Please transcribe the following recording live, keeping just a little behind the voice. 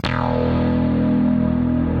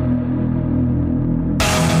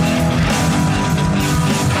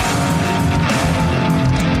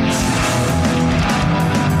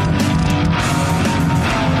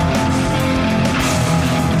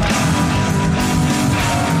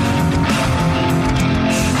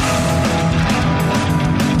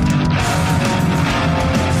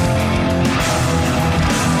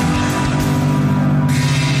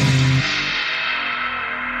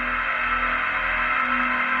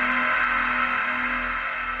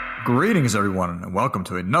Greetings, everyone, and welcome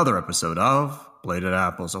to another episode of Bladed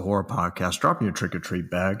Apples, a horror podcast, dropping your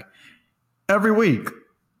trick-or-treat bag every week.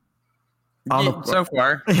 So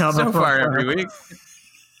far every week.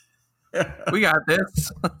 We got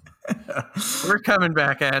this. We're coming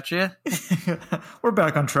back at you. We're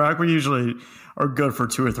back on track. We usually are good for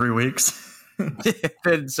 2 or 3 weeks.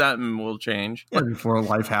 Then something will change. Before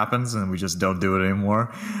life happens and we just don't do it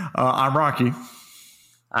anymore. I'm Rocky.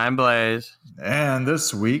 I'm Blaze. And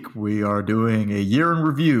this week we are doing a year in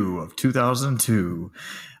review of 2002.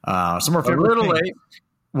 Some of our favorite little things.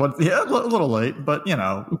 late. A little late, but you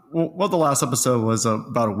know, the last episode was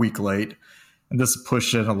about a week late, and this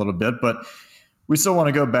pushed it a little bit, but we still want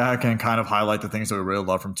to go back and kind of highlight the things that we really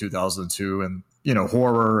love from 2002 and, you know,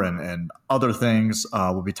 horror and other things.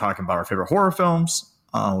 We'll be talking about our favorite horror films.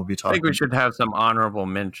 I think we should have some honorable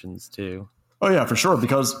mentions too. Oh yeah, for sure,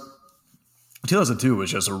 because 2002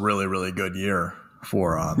 was just a really, really good year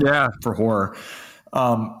for horror.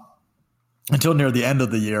 Until near the end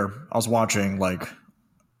of the year, I was watching like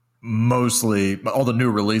mostly all the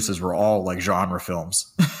new releases were all like genre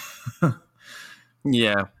films.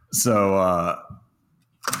 Yeah. So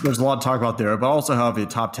there's a lot to talk about there, but I also have a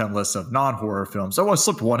top 10 list of non-horror films. So I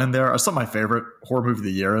slipped one in there. I slipped my favorite horror movie of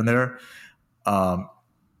the year in there.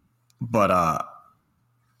 But I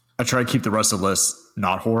try to keep the rest of the list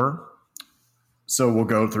not horror. So we'll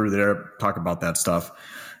go through there, talk about that stuff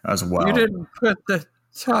as well. You didn't put the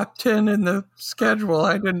top 10 in the schedule.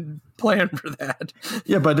 I didn't plan for that.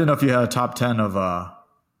 Yeah, but I didn't know if you had a top 10 of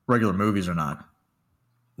regular movies or not.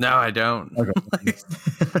 No, I don't. Okay.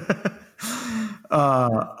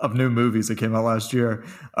 Of new movies that came out last year.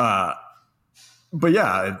 But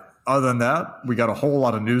yeah, other than that, we got a whole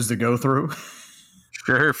lot of news to go through.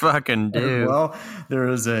 Sure fucking do. Well, there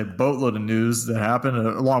is a boatload of news that happened,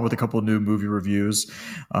 along with a couple of new movie reviews.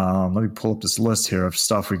 Let me pull up this list here of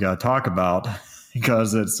stuff we got to talk about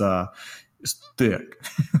because it's thick.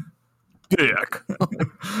 Thick.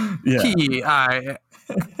 Yeah.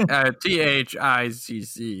 THICC.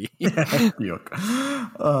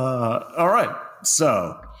 All right.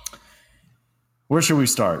 So, where should we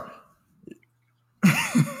start?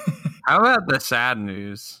 How about the sad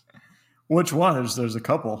news? Which one? There's a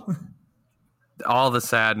couple. All the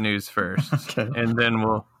sad news first. Okay. And then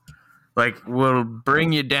we'll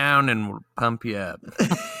bring you down and we'll pump you up.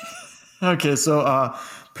 Okay, so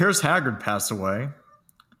Pierce Haggard passed away.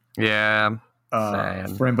 Yeah.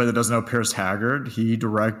 Sad. For anybody that doesn't know Pierce Haggard, he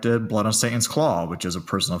directed Blood on Satan's Claw, which is a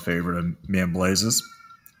personal favorite of me and Blaze's.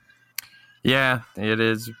 Yeah, it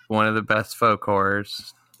is one of the best folk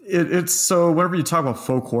horrors. It's so whenever you talk about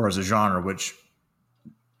folk horror as a genre, which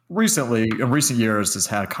in recent years has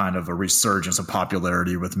had kind of a resurgence of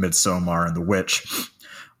popularity with Midsommar and The Witch.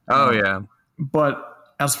 Oh, yeah. But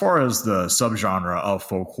as far as the subgenre of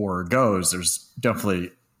folk horror goes, there's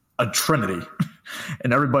definitely a trinity.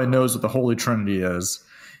 And everybody knows what the Holy Trinity is.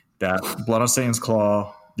 That Blood on Satan's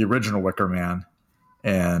Claw, the original Wicker Man,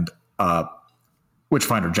 and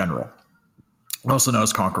Witchfinder General. Also known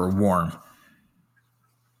as Conqueror Worm.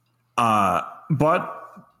 But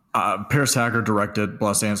Pierce Haggard directed Blood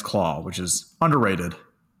on Satan's Claw, which is underrated.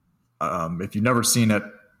 If you've never seen it,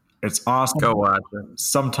 it's awesome. Go watch it.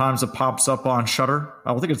 Sometimes it pops up on Shudder.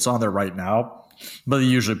 I don't think it's on there right now, but they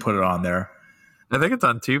usually put it on there. I think it's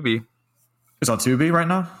on Tubi. It's on Tubi right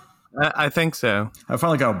now? I think so. I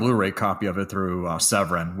finally got a Blu-ray copy of it through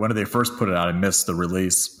Severin. When they first put it out, I missed the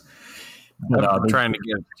release. But, I'm trying to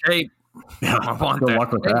get tape. Yeah, I want good that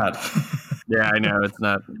luck with tape. that. Yeah, I know. It's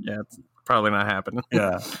probably not happening.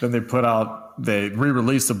 Yeah. Then they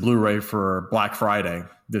re-released the Blu-ray for Black Friday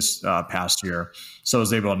this past year. So I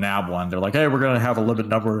was able to nab one. They're like, hey, we're going to have a limited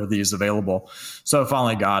number of these available. So I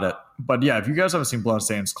finally got it. But yeah, if you guys haven't seen Blood on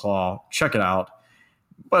Satan's Claw, check it out.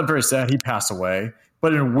 But very sad, he passed away.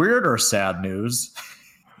 But in weirder sad news,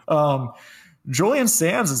 Julian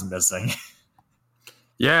Sands is missing.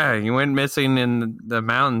 Yeah, he went missing in the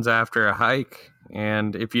mountains after a hike.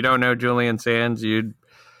 And if you don't know Julian Sands,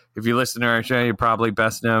 if you listen to our show, you probably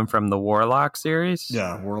best know him from the Warlock series.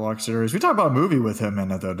 Yeah, Warlock series. We talked about a movie with him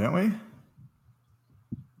in it, though, didn't we?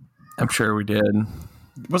 I'm sure we did.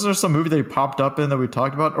 Wasn't there some movie that he popped up in that we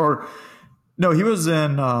talked about? Or no, he was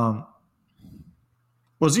in.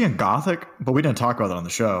 Was he in Gothic? But we didn't talk about that on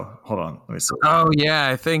the show. Hold on, let me see. Oh yeah,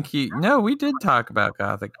 I think No, we did talk about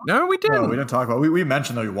Gothic. No, we didn't. No, we didn't talk about. We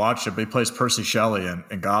mentioned that we watched it, but he plays Percy Shelley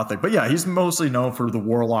in Gothic. But yeah, he's mostly known for the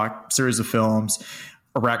Warlock series of films,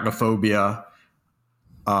 Arachnophobia.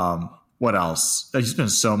 What else? He's been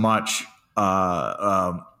so much.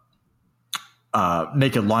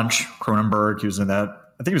 Naked Lunch, Cronenberg. He was in that.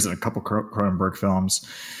 I think he was in a couple Cronenberg films.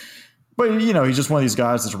 But he's just one of these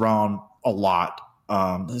guys that's around a lot.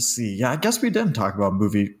 Let's see. Yeah, I guess we didn't talk about a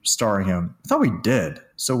movie starring him. I thought we did.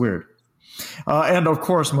 So weird. And of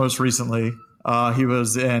course, most recently, he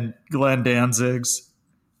was in Glenn Danzig's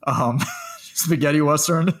spaghetti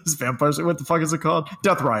western. His vampires. What the fuck is it called?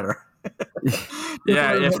 Death Rider.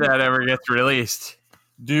 Yeah, if that ever gets released.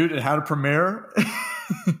 Dude, it had a premiere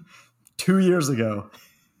 2 years ago.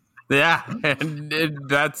 Yeah, and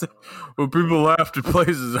that's when people laughed at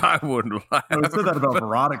places I wouldn't laugh. He said that about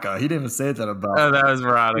Veronica. He didn't even say that about. Oh, that was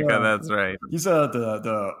Veronica. Yeah. That's right. He said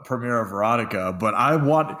the premiere of Veronica, but I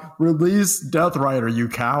want release Death Rider, you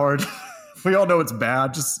coward. We all know it's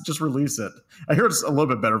bad. Just release it. I hear it's a little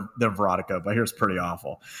bit better than Veronica, but I hear it's pretty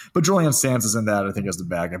awful. But Julian Sands is in that. I think as the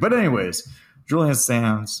bad guy. But anyways, Julian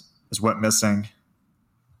Sands is went missing.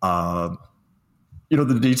 The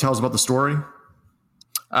details about the story.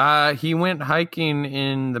 He went hiking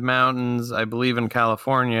in the mountains, I believe in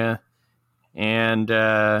California, and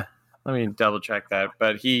let me double check that.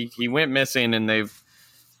 But he went missing, and they've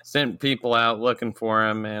sent people out looking for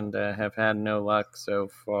him, and have had no luck so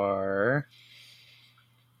far.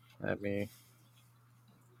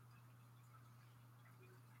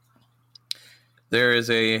 There is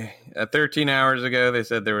a 13 hours ago, they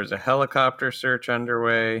said there was a helicopter search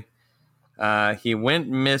underway. He went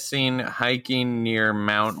missing hiking near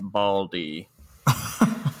Mount Baldy.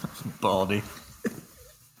 Baldy.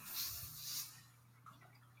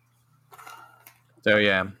 So,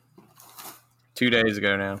 yeah. 2 days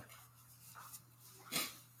ago now.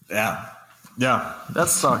 Yeah. That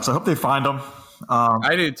sucks. I hope they find him.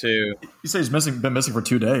 I do, too. You say he's been missing for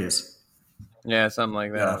 2 days. Yeah, something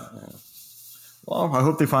like that. Yeah. Well, I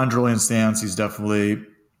hope they find Julian Sands. He's definitely...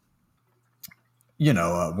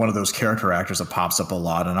 one of those character actors that pops up a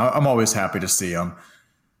lot, and I'm always happy to see him.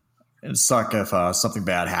 It'd suck if something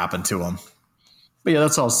bad happened to him. But yeah,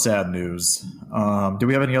 that's all sad news. Do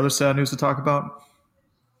we have any other sad news to talk about?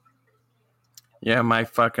 Yeah, my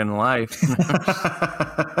fucking life.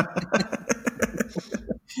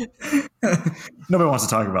 Nobody wants to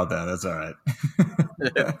talk about that. That's all right.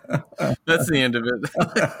 Yeah. That's the end of it.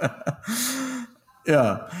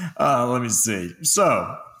 Yeah. Let me see.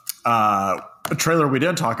 So, a trailer we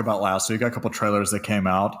didn't talk about last week. A couple of trailers that came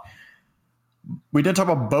out. We did talk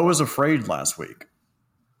about Beau is Afraid last week.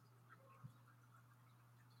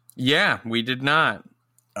 Yeah, we did not.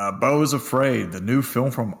 Beau is Afraid, the new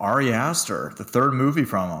film from Ari Aster, the third movie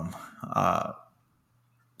from him.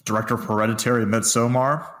 Director of Hereditary and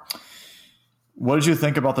Midsommar. What did you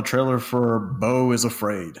think about the trailer for Beau is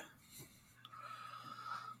Afraid?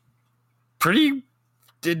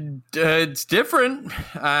 It's different.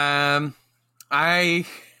 I'm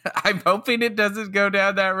hoping it doesn't go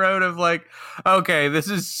down that road of like, okay, this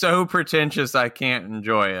is so pretentious I can't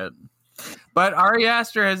enjoy it. But Ari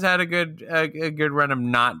Aster has had a good run of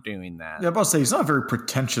not doing that. Yeah, I'm about to say he's not a very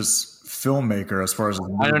pretentious filmmaker as far as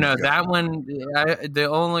I don't know that one.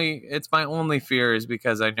 It's my only fear is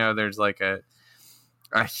because I know there's like a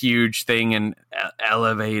huge thing in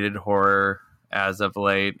elevated horror as of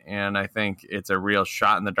late, and I think it's a real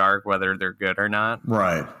shot in the dark whether they're good or not.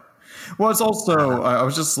 Right. Well, it's also I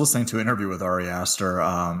was just listening to an interview with Ari Aster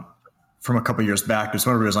from a couple of years back. There's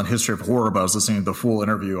one of it was on History of Horror, but I was listening to the full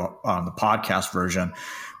interview on the podcast version.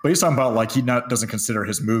 But he's talking about like he doesn't consider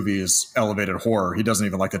his movies elevated horror. He doesn't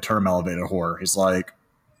even like the term elevated horror. He's like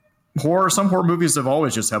some horror movies have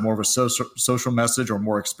always just had more of a social message or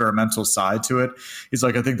more experimental side to it. He's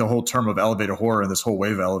like, I think the whole term of elevated horror and this whole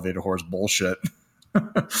wave of elevated horror is bullshit.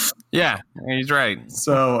 Yeah, he's right.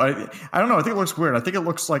 So I don't know. I think it looks weird. I think it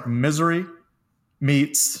looks like Misery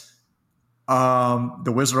meets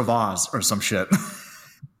The Wizard of Oz or some shit.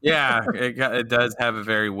 Yeah, it does have a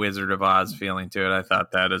very Wizard of Oz feeling to it. I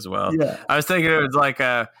thought that as well. Yeah. I was thinking it was like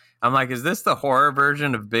I'm like, is this the horror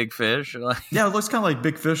version of Big Fish? Yeah, it looks kind of like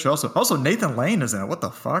Big Fish. Also, Nathan Lane is in it. What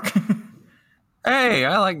the fuck? Hey,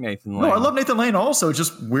 I like Nathan Lane. No, I love Nathan Lane also. It's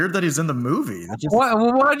just weird that he's in the movie.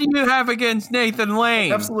 What do you have against Nathan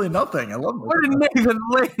Lane? Absolutely nothing. I love him. What did Nathan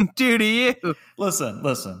Lane do to you? Listen.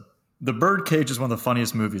 The Birdcage is one of the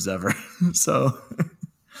funniest movies ever. So,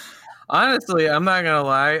 honestly, I'm not going to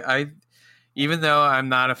lie. Even though I'm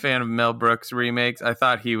not a fan of Mel Brooks remakes, I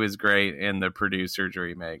thought he was great in the Producers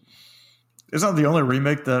remake. Isn't that the only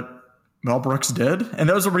remake that Mel Brooks did? And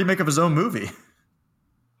that was a remake of his own movie.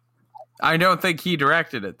 I don't think he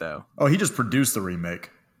directed it, though. Oh, he just produced the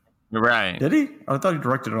remake. Right. Did he? I thought he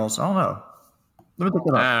directed it also. I don't know. Let me look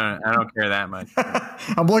it up. I don't care that much.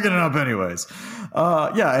 I'm looking it up anyways.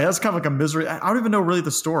 Yeah, it has kind of like a misery. I don't even know really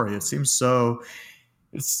the story. It seems so...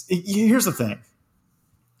 Here's the thing.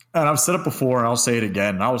 And I've said it before, and I'll say it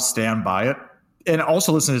again, and I'll stand by it. and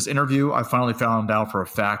also listen to this interview. I finally found out for a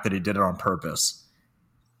fact that he did it on purpose.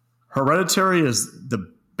 Hereditary is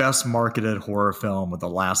the best marketed horror film of the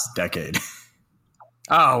last decade.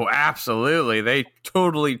 Oh, absolutely. They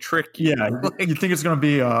totally trick you. Yeah, you think it's going to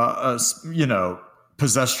be a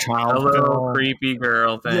possessed child, a little film. creepy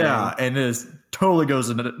girl thing. Yeah, and it totally goes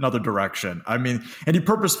in another direction. I mean, and he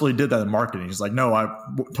purposefully did that in marketing. He's like, no, I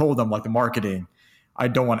told them like the marketing, I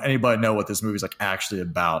don't want anybody to know what this movie's like actually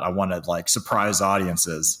about. I want to like surprise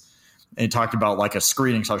audiences. And he talked about like a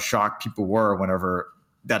screening, how shocked people were whenever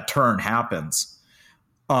that turn happens.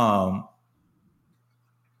 But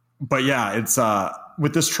yeah, it's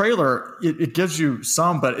with this trailer, it gives you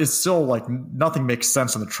some, but it's still like nothing makes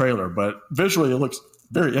sense in the trailer. But visually, it looks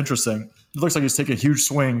very interesting. It looks like he's taking huge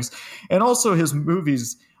swings, and also his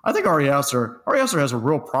movies. I think Ari Aster has a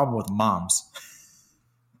real problem with moms.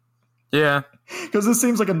 Yeah, because this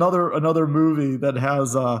seems like another movie that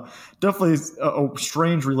has definitely a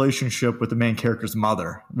strange relationship with the main character's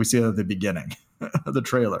mother. We see it at the beginning of the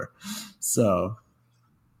trailer. So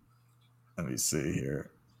let me see here.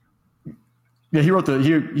 Yeah, he wrote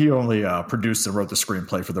he only produced and wrote the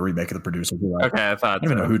screenplay for the remake of The Producer. Okay, I thought. I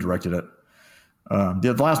don't even know who directed it.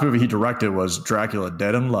 The last movie he directed was Dracula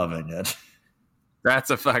Dead and Loving It. That's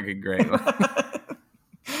a fucking great one.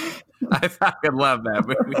 I fucking love that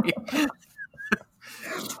movie.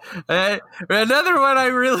 Another one I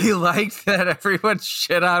really liked that everyone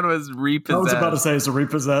shit on was Repossessed. I was about to say it's a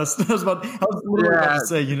Repossessed. I was literally about to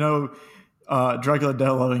say, Dracula Dead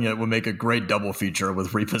and Loving It would make a great double feature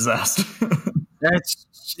with Repossessed.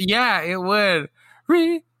 It would.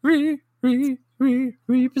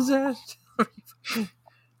 Repossessed.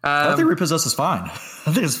 I think Repossessed is fine.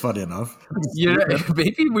 I think it's funny enough.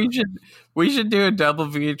 Maybe we should do a double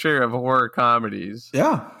feature of horror comedies.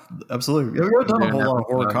 Yeah, absolutely. We've done a whole lot of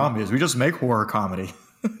horror comedies. We just make horror comedy.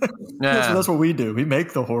 Yeah. That's what we do. We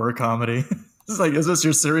make the horror comedy. It's like, is this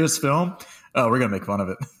your serious film? Oh, we're gonna make fun of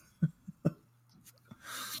it.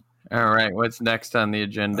 All right, what's next on the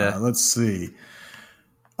agenda? Let's see.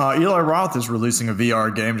 Eli Roth is releasing a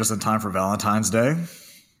VR game just in time for Valentine's Day.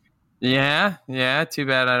 Yeah. Too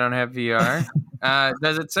bad I don't have VR.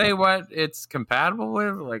 Does it say what it's compatible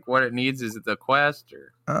with? Like what it needs? Is it the Quest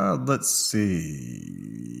or? Let's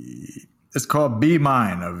see. It's called Be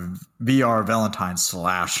Mine, a VR Valentine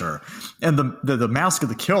slasher, and the Mask of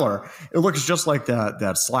the Killer. It looks just like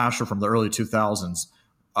that slasher from the early 2000s.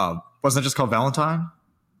 Wasn't it just called Valentine?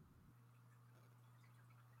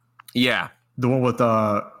 Yeah, the one with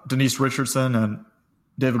Denise Richardson and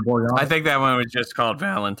David Boreanaz. I think that one was just called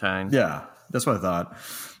Valentine. Yeah, that's what I thought.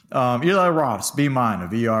 Eli Roth's Be Mine, a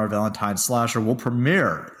VR Valentine slasher, will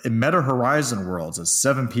premiere in Meta Horizon Worlds at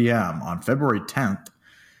 7 p.m. on February 10th.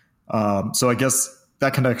 So I guess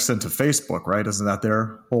that connects into Facebook, right? Isn't that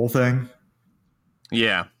their whole thing?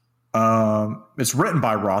 Yeah. It's written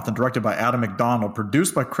by Roth and directed by Adam McDonald,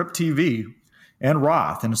 produced by Crypt TV and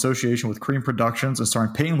Roth in association with Cream Productions, and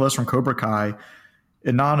starring Peyton List from Cobra Kai,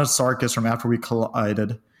 Inanna Sarkis from After We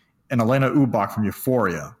Collided, and Elena Ubach from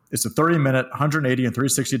Euphoria. It's a 30-minute, 180 and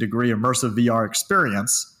 360-degree immersive VR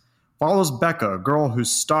experience. Follows Becca, a girl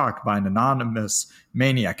who's stalked by an anonymous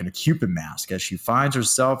maniac in a Cupid mask, as she finds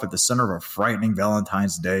herself at the center of a frightening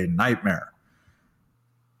Valentine's Day nightmare.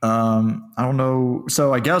 I don't know.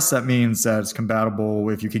 So I guess that means that it's compatible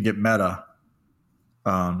if you can get Meta.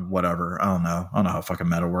 Whatever. I don't know how fucking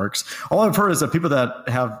Meta works. All I've heard is that people that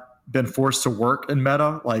have been forced to work in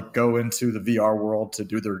Meta, like go into the VR world to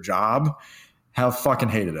do their job, have fucking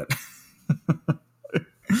hated it.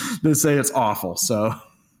 They say it's awful. So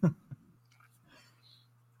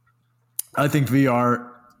I think VR,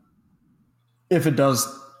 if it does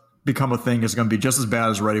become a thing, is going to be just as bad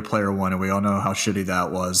as Ready Player One, and we all know how shitty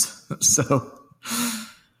that was. So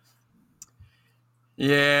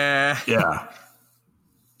yeah.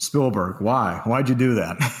 Spielberg, why? Why'd you do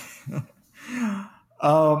that?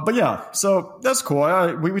 But yeah, so that's cool.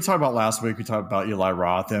 We talked about last week. We talked about Eli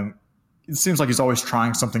Roth, and it seems like he's always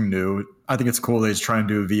trying something new. I think it's cool that he's trying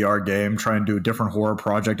to do a VR game, trying to do a different horror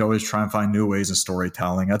project, always trying to find new ways of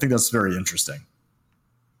storytelling. I think that's very interesting.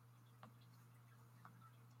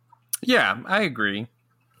 Yeah, I agree.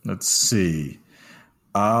 Let's see.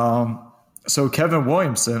 So Kevin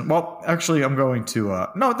Williamson. Well, actually, I'm going to.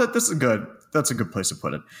 No, this is good. That's a good place to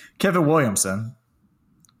put it. Kevin Williamson,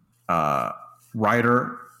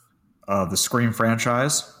 writer of the Scream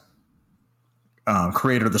franchise,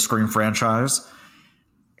 creator of the Scream franchise,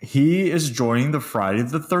 he is joining the Friday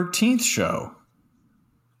the 13th show.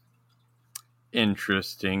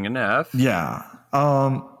 Interesting enough. Yeah.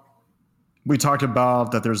 We talked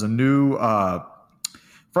about that there's a new Friday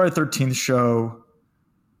the 13th show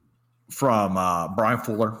from Brian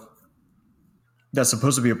Fuller that's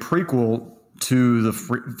supposed to be a prequel to the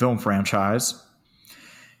film franchise.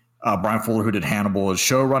 Brian Fuller, who did Hannibal, is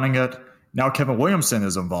show running it. Now Kevin Williamson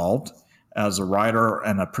is involved as a writer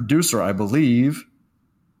and a producer, I believe,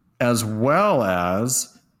 as well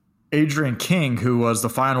as Adrienne King, who was the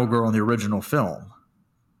final girl in the original film.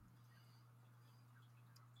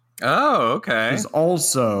 Oh, okay. She's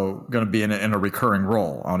also going to be in a recurring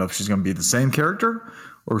role. I don't know if she's going to be the same character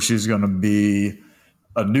or she's going to be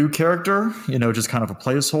a new character, just kind of a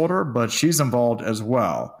placeholder, but she's involved as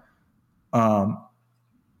well. Let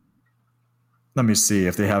me see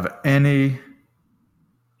if they have any.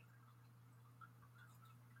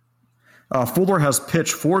 Fuller has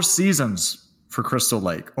pitched 4 seasons for Crystal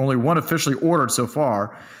Lake. Only one officially ordered so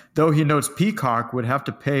far, though he notes Peacock would have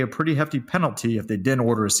to pay a pretty hefty penalty if they didn't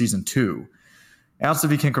order a season 2. Asked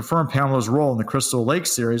if he can confirm Pamela's role in the Crystal Lake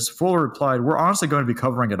series, Fuller replied, "We're honestly going to be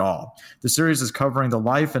covering it all. The series is covering the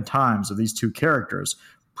life and times of these 2 characters."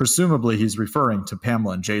 Presumably, he's referring to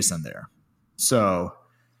Pamela and Jason there. So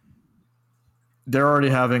they're already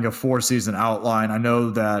having a 4-season outline. I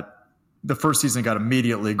know that the first season got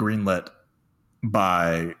immediately greenlit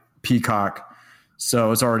by Peacock,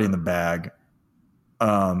 so it's already in the bag.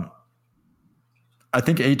 I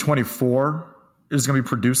think A24 is going to be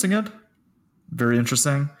producing it. Very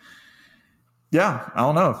interesting. Yeah, I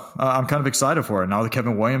don't know. I'm kind of excited for it. Now that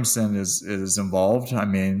Kevin Williamson is involved, I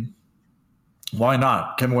mean, why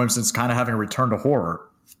not? Kevin Williamson's kind of having a return to horror,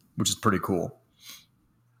 which is pretty cool.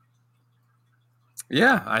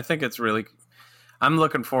 Yeah, I think it's really... I'm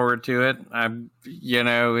looking forward to it.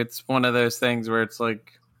 It's one of those things where it's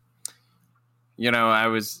like, I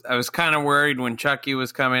was kind of worried when Chucky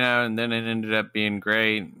was coming out, and then it ended up being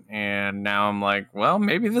great. And now I'm like, well,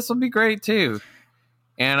 maybe this will be great too.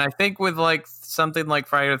 And I think with like something like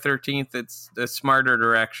Friday the 13th, it's a smarter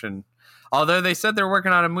direction. Although they said they're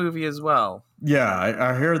working on a movie as well. Yeah,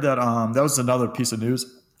 I heard that. That was another piece of news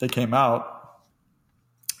that came out.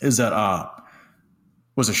 Is that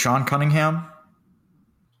was it Sean Cunningham?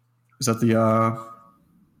 Is that the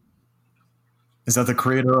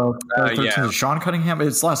creator of Friday the 13th? Yeah. Sean Cunningham?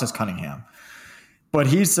 His last is Cunningham. But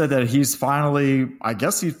he said that he finally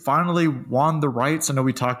won the rights. I know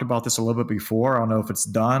we talked about this a little bit before. I don't know if it's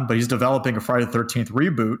done, but he's developing a Friday the 13th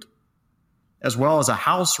reboot as well as a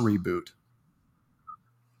House reboot.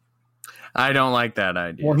 I don't like that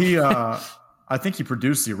idea. Well, I think he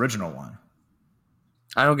produced the original one.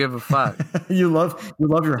 I don't give a fuck. You love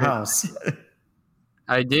your House.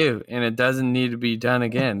 I do, and it doesn't need to be done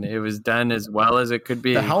again. It was done as well as it could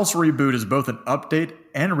be. The House reboot is both an update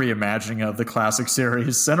and reimagining of the classic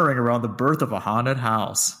series, centering around the birth of a haunted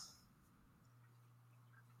house.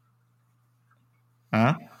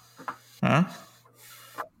 Huh?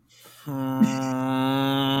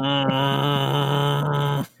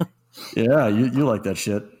 Yeah, you like that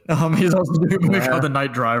shit. He's also doing a movie called The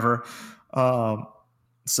Night Driver.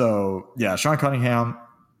 So yeah, Sean Cunningham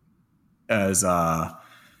is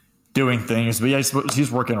doing things, but yeah,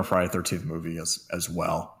 he's working on a Friday the 13th movie as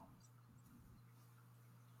well.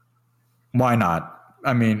 Why not?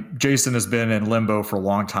 I mean, Jason has been in limbo for a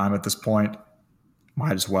long time at this point.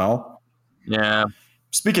 Might as well. Yeah.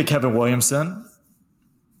 Speaking of Kevin Williamson,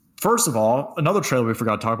 first of all, another trailer we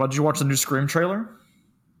forgot to talk about. Did you watch the new Scream trailer?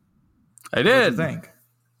 I did. What did you think?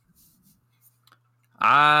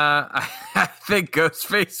 I think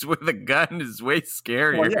Ghostface with a gun is way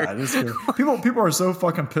scarier. Well, yeah, it is scary. People are so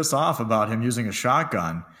fucking pissed off about him using a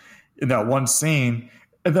shotgun in that one scene.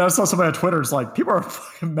 And then I saw somebody on Twitter, it's like, people are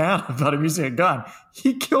fucking mad about him using a gun.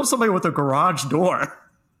 He killed somebody with a garage door.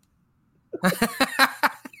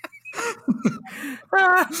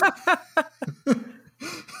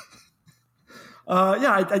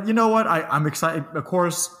 You know what? I'm excited. Of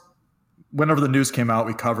course, whenever the news came out,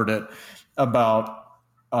 we covered it about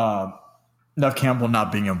Neve Campbell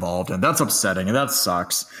not being involved, and that's upsetting, and that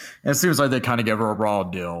sucks. And it seems like they kind of gave her a raw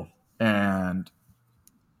deal. And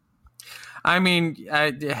I mean,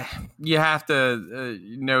 you have to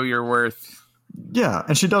know your worth. Yeah,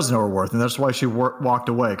 and she does know her worth, and that's why she walked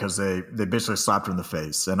away, because they basically slapped her in the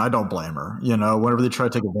face, and I don't blame her. You know, whenever they try to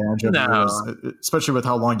take advantage of it, especially with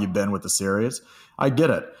how long you've been with the series, I get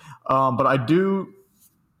it. But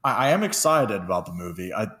I am excited about the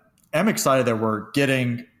movie. I am excited that we're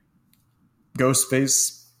getting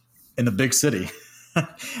Ghostface in the big city.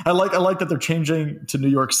 I like that they're changing to New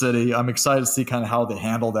York City. I'm excited to see kind of how they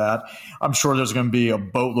handle that. I'm sure there's going to be a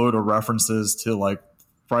boatload of references to like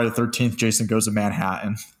Friday the 13th, Jason Goes to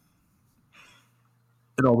Manhattan,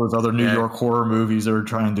 and all those other New York horror movies are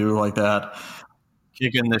trying to do like that.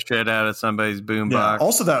 kicking the shit out of somebody's boombox.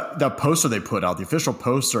 Also, that poster they put out, the official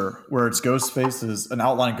poster, where it's Ghostface's, an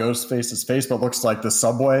outline of Ghostface's face, but looks like the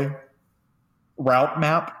subway route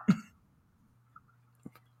map.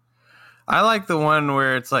 I like the one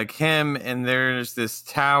where it's like him and there's this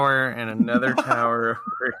tower and another tower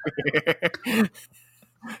over here.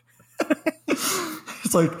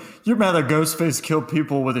 It's like, you're mad that Ghostface killed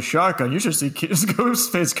people with a shotgun. You should see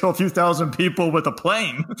Ghostface kill a few thousand people with a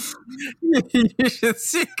plane. You should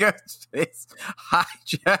see Ghostface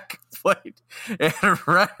hijack a plane and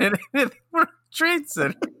run it into the World Trade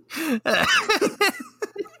Center.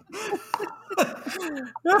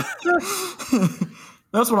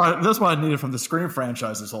 That's what I needed from the Scream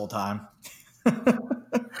franchise this whole time.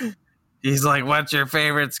 He's like, "What's your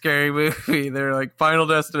favorite scary movie?" They're like, "Final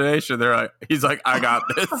Destination." He's like, "I got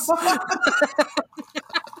this."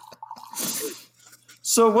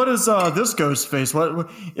 So what is this Ghostface? What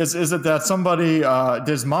is it that somebody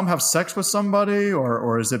does mom have sex with somebody,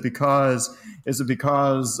 or is it because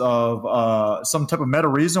of some type of meta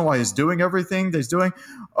reason why he's doing everything that he's doing?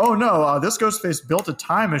 Oh no, this Ghostface built a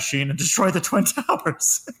time machine and destroyed the Twin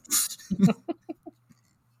Towers.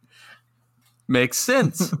 Makes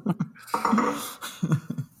sense.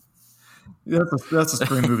 That's a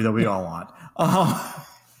Scream movie that we all want.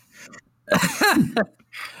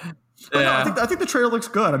 Yeah. No, I think the trailer looks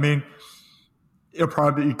good. I mean, it'll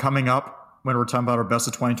probably be coming up when we're talking about our best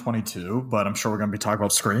of 2022, but I'm sure we're going to be talking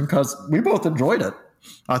about Scream because we both enjoyed it.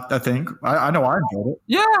 I think. I know I enjoyed it.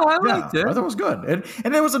 Yeah, I liked it. I thought it was good.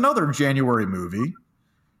 And there was another January movie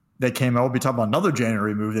that came out. We'll be talking about another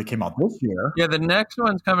January movie that came out this year. Yeah, the next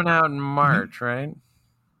one's coming out in March, right?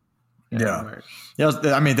 Yeah. March. Yeah,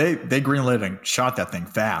 I mean, they greenlit and shot that thing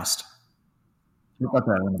fast.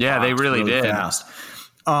 Yeah, they really did. Fast.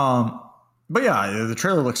 But yeah, the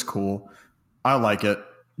trailer looks cool. I like it.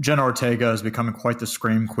 Jenna Ortega is becoming quite the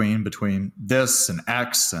Scream queen between this and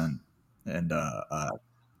X and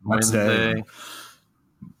Wednesday, and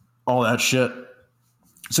all that shit.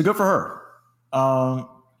 So good for her.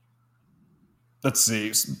 Let's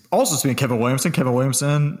see. Also speaking of Kevin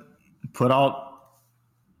Williamson put out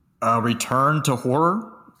Return to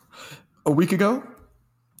Horror a week ago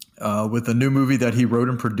with a new movie that he wrote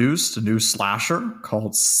and produced, a new slasher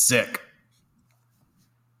called Sick.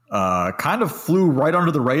 Kind of flew right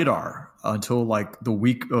under the radar until like the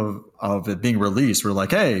week of it being released. We're like,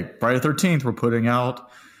 hey, Friday the 13th, we're putting out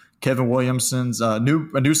Kevin Williamson's a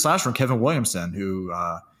new slasher from Kevin Williamson, who,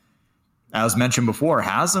 as mentioned before,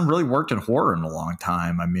 hasn't really worked in horror in a long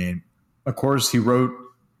time. I mean, of course, he wrote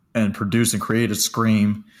and produced and created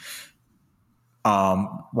Scream,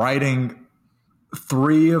 writing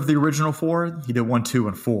 3 of the original 4. He did 1, 2,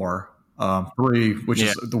 and 4. 3, which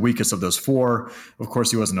is the weakest of those 4. Of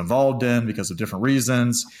course, he wasn't involved in because of different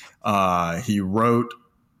reasons. He wrote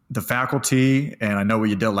The Faculty and I Know What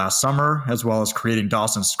You Did Last Summer, as well as creating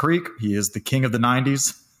Dawson's Creek. He is the king of the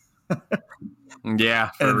 90s. Yeah,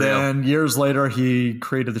 and real. Then years later, he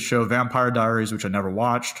created the show Vampire Diaries, which I never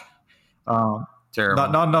watched. Terrible.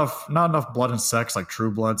 Not enough blood and sex like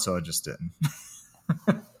True Blood, so I just didn't.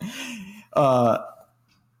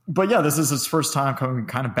 But yeah, this is his first time coming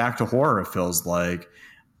kind of back to horror. It feels like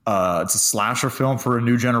it's a slasher film for a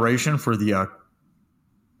new generation for the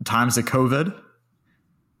times of COVID.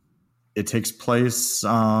 It takes place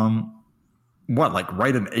right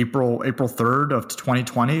in April 3rd of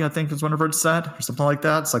 2020, I think is whenever it's set or something like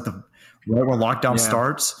that. It's like right when lockdown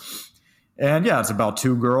starts. And yeah, it's about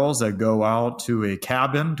 2 girls that go out to a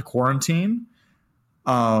cabin to quarantine.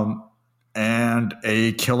 And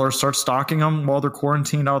a killer starts stalking them while they're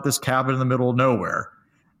quarantined out this cabin in the middle of nowhere.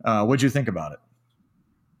 What'd you think about it?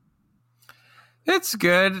 It's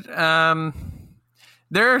good. There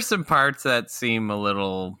are some parts that seem a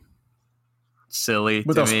little silly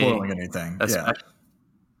without to me. Spoiling anything. Yeah.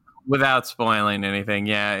 Without spoiling anything.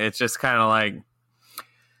 Yeah. It's just kind of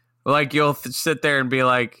like you'll sit there and be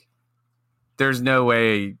like, there's no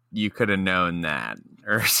way you could have known that.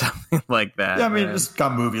 Or something like that. Yeah, I mean, it's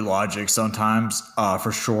got movie logic sometimes,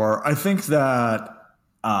 for sure. I think that,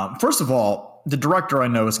 first of all, the director I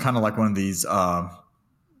know is kind of like one of these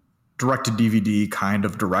direct-to-DVD kind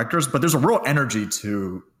of directors, but there's a real energy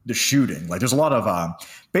to the shooting. Like, there's a lot of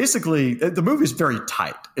basically, the movie's very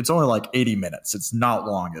tight. It's only like 80 minutes. It's not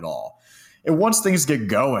long at all. And once things get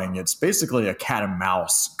going, it's basically a cat and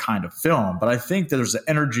mouse kind of film. But I think that there's an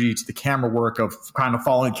energy to the camera work of kind of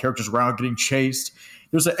following characters around, getting chased.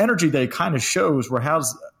 There's an energy that it kind of shows where it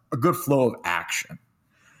has a good flow of action.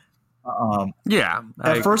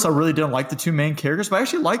 At first, I really didn't like the 2 main characters, but I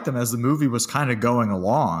actually liked them as the movie was kind of going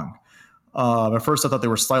along. At first, I thought they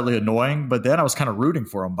were slightly annoying, but then I was kind of rooting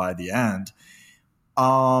for them by the end.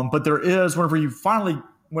 But there is,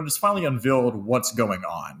 when it's finally unveiled what's going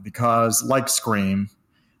on, because like Scream,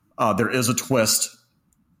 there is a twist.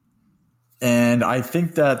 And I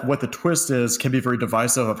think that what the twist is can be very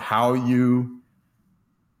divisive of how you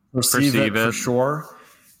perceive it for sure,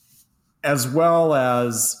 as well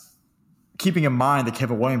as keeping in mind that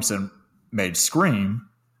Kevin Williamson made Scream,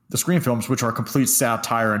 the Scream films, which are complete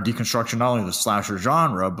satire and deconstruction, not only of the slasher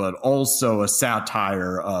genre, but also a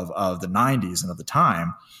satire of the 90s and of the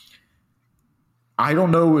time. I don't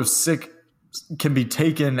know if Sick can be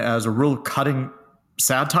taken as a real cutting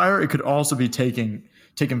satire. It could also be taken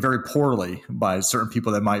very poorly by certain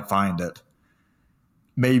people that might find it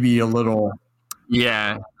maybe a little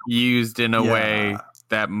used in a way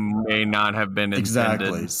that may not have been intended.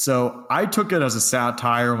 Exactly. So I took it as a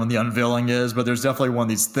satire when the unveiling is, but there's definitely one of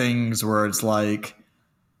these things where it's like,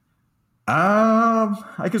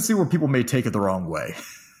 I can see where people may take it the wrong way.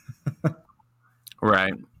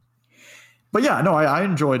 Right. But yeah, no, I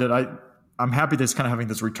enjoyed it. I'm happy that's kind of having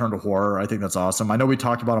this return to horror. I think that's awesome. I know we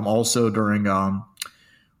talked about him also during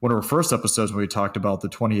one of our first episodes when we talked about the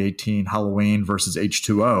 2018 Halloween versus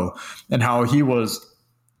H2O and how he was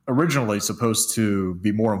originally supposed to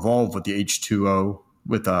be more involved with the H2O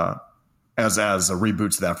with as a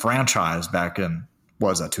reboot to that franchise back in, what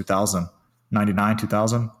was that, 2000, 99,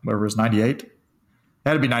 2000, whatever it was, 98? It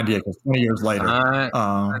had to be 98 because 20 years later.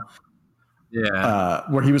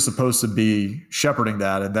 Where he was supposed to be shepherding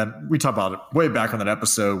that. And then we talked about it way back on that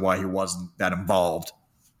episode why he wasn't that involved.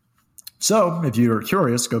 So if you're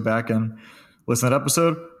curious, go back and listen to that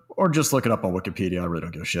episode or just look it up on Wikipedia. I really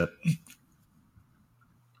don't give a shit.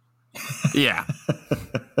 Yeah.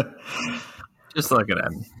 Just look at it.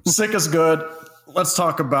 Sick is good. Let's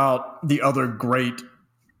talk about the other great,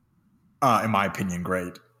 in my opinion,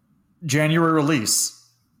 great January release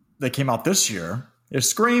that came out this year. If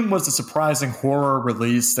Scream was a surprising horror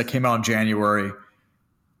release that came out in January,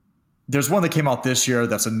 there's one that came out this year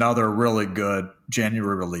that's another really good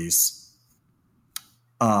January release.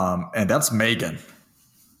 And that's Megan.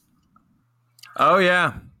 Oh,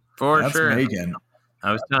 yeah, that's sure. Megan.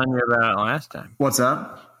 I was telling you about it last time. What's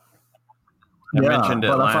that? I mentioned it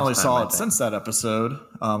but last I finally time, saw it since that episode.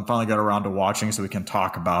 Finally got around to watching so we can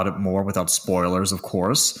talk about it more without spoilers, of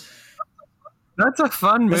course. That's a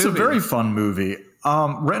fun movie. It's a very fun movie.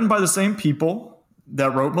 Written by the same people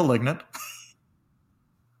that wrote *Malignant*.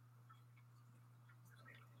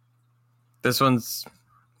 This one's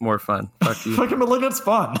more fun. Fuck you. Fucking *Malignant's*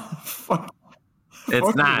 fun.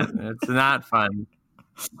 It's not. It's not fun.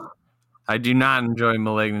 I do not enjoy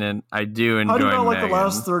 *Malignant*. I do enjoy Megan. How do you not like the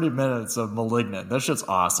last 30 minutes of *Malignant*? That shit's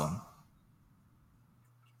awesome.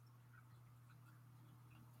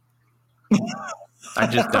 I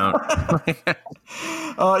just don't.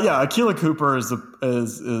 Akilah Cooper is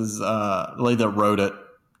the lady that wrote it.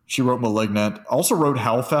 She wrote *Malignant*. Also wrote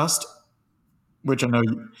 *Hellfest*, which I know.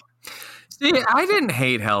 See, I didn't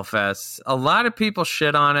hate *Hellfest*. A lot of people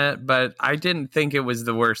shit on it, but I didn't think it was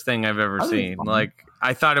the worst thing I've ever seen. Like,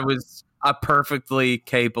 I thought it was a perfectly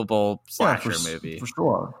capable slasher movie. For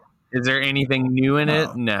sure. Is there anything new in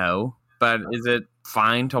it? No. But is it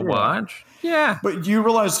fine to watch? Yeah. But do you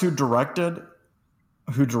realize who directed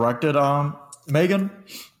Megan?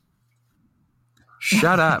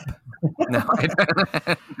 Shut up. No, I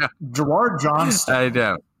don't. Gerard Johnstone. I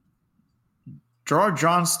don't. Gerard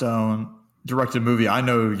Johnstone directed a movie I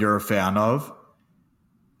know you're a fan of.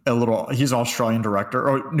 He's an Australian director,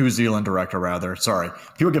 or New Zealand director, rather. Sorry.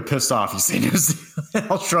 People get pissed off. You say New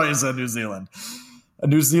Zealand. Australia instead of New Zealand. A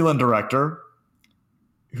New Zealand director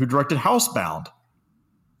who directed Housebound.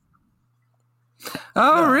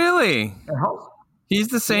 Oh, really? He's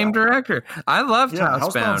the same director. I loved Housebound.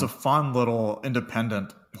 Housebound's a fun little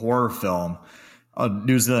independent horror film, a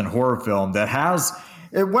New Zealand horror film that has.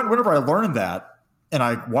 Whenever I learned that and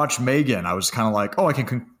I watched Megan, I was kind of like, oh, I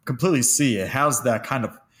can completely see it has that kind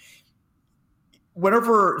of.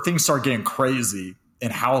 Whenever things start getting crazy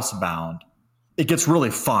in Housebound, it gets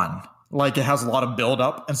really fun. Like, it has a lot of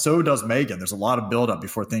buildup, and so does Megan. There's a lot of buildup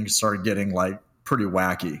before things start getting like pretty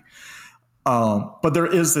wacky. But there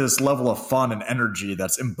is this level of fun and energy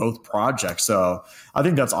that's in both projects. So I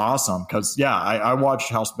think that's awesome because, I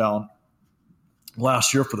watched Housebound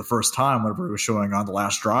last year for the first time whenever it was showing on The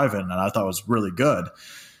Last Drive-In, and I thought it was really good.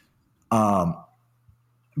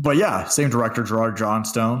 But yeah, same director, Gerard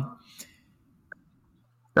Johnstone.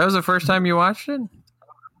 That was the first time you watched it?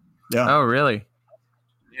 Yeah. Oh, really?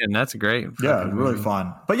 And that's great. Yeah, really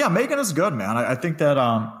fun. But yeah, Megan is good, man. I think that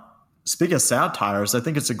speaking of satires, I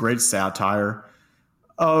think it's a great satire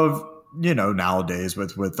of, nowadays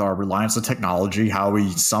with our reliance on technology, how we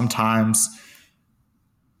sometimes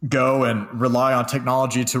go and rely on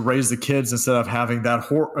technology to raise the kids instead of having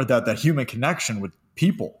that human connection with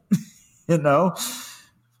people, you know,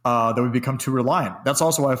 that we become too reliant. That's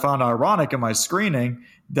also why I found ironic in my screening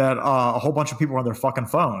that a whole bunch of people are on their fucking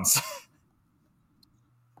phones.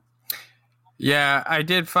 Yeah, I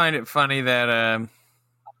did find it funny that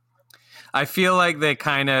I feel like they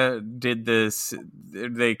kind of did this.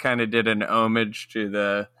 They kind of did an homage to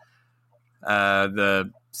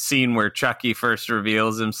the scene where Chucky first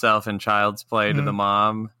reveals himself in Child's Play to the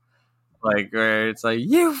mom, like where it's like,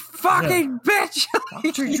 "You fucking bitch! I'll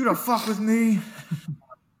teach you to fuck with me."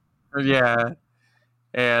 Yeah,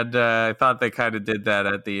 and I thought they kind of did that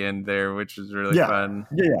at the end there, which was really fun.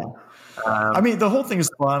 Yeah. I mean, the whole thing is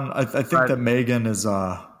fun. I think that Megan is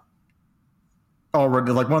already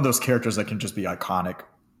like one of those characters that can just be iconic,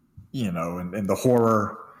 you know, in the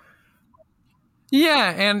horror.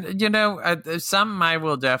 Yeah, and you know, something I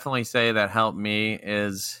will definitely say that helped me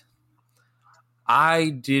is I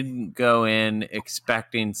didn't go in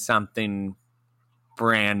expecting something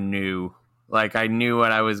brand new. Like I knew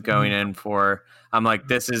what I was going in for. I'm like,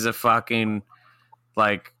 this is a fucking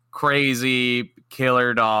like crazy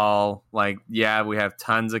killer doll. Like, yeah, we have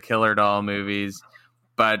tons of killer doll movies,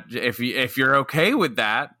 but if you're okay with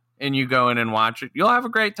that and you go in and watch it, you'll have a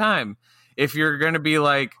great time. If you're going to be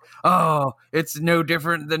like, oh, it's no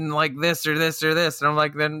different than like this or this or this, and I'm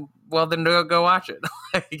like, then go watch it.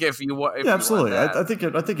 Like if absolutely. I think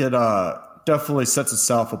it definitely sets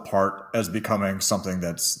itself apart as becoming something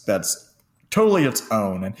that's totally its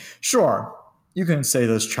own. And sure, you can say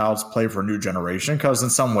this Child's Play for a new generation because in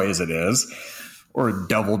some ways it is, or a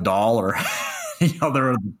Devil Doll, or you know,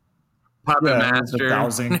 there are Puppet Master,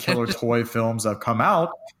 1,000 killer toy films that have come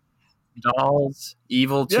out. Dolls,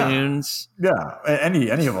 Evil Tunes, any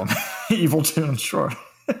of them, Evil Tunes, sure.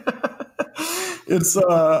 It's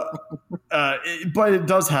but it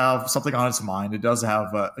does have something on its mind. It does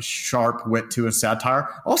have a sharp wit to and satire.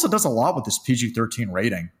 Also, does a lot with this PG-13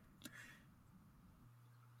 rating.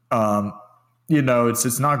 You know,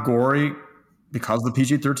 it's not gory because of the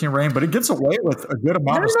PG-13 rating, but it gets away with a good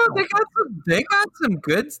amount of stuff. They got some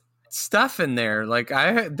good stuff in there. Like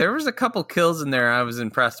there was a couple kills in there I was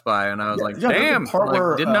impressed by, and I was like, damn. The part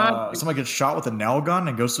where somebody gets shot with a nail gun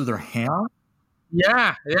and goes through their hand.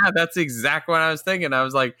 Yeah, that's exactly what I was thinking. I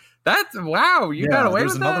was like, that's wow, you got away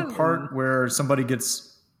with that. There's another part where somebody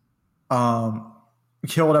gets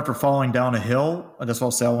killed after falling down a hill. That's what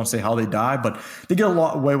I'll say. I won't say how they die, but they get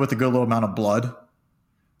away with a good little amount of blood.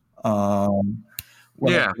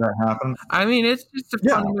 That happened. I mean, it's just a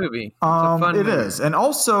fun movie. It is. And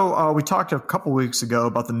also, we talked a couple weeks ago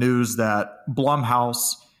about the news that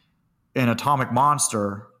Blumhouse and Atomic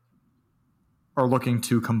Monster are looking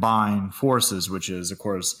to combine forces, which is, of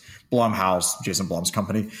course, Blumhouse, Jason Blum's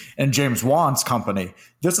company, and James Wan's company.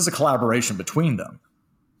 This is a collaboration between them.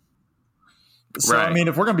 So, I mean,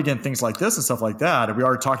 if we're going to be getting things like this and stuff like that, and we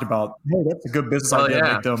already talked about, hey, that's a good business idea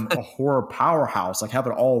to make them a horror powerhouse, like have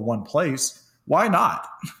it all in one place. Why not?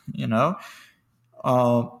 You know?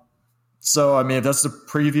 So, I mean, if that's the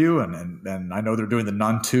preview, and I know they're doing The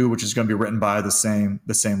Nun 2, which is going to be written by the same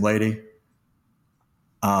lady.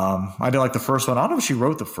 I didn't like the first one. I don't know if she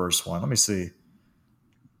wrote the first one. Let me see.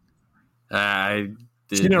 She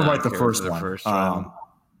didn't write the first one.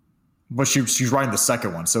 But she's writing the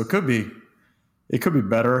second one. So it could be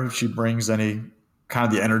better if she brings any kind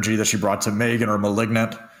of the energy that she brought to Megan or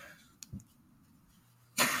Malignant.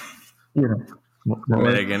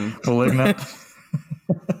 Malignant.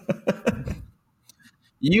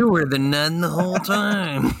 You were the nun the whole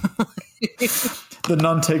time. The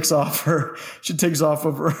nun takes off her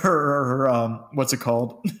what's it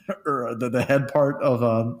called? the head part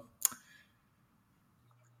of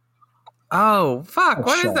oh fuck,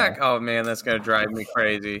 what is that? Oh man, that's gonna drive me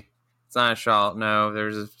crazy. It's not a shawl. No,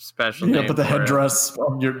 there's a special name. But the headdress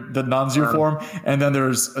on the nun's uniform, and then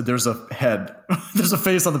there's a head. There's a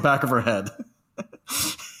face on the back of her head.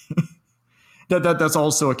 That's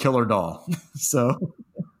also a killer doll. So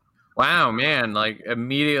wow, man, like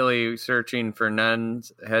immediately searching for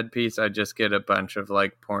nuns headpiece, I just get a bunch of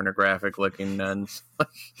like pornographic looking nuns.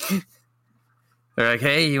 They're like,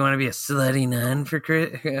 hey, you want to be a slutty nun for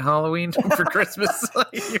Halloween, for Christmas?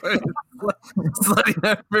 Like, you want to be a slutty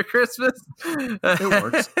nun for Christmas? It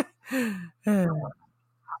works.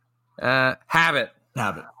 Habit.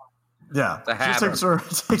 Yeah. She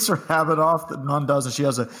takes her habit off, the nun does, and she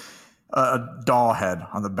has a doll head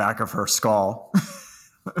on the back of her skull.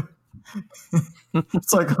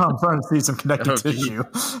 It's like, I'm trying to see some connective tissue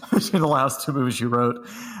in the last two movies she wrote.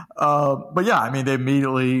 But yeah, I mean, they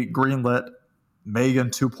immediately greenlit Megan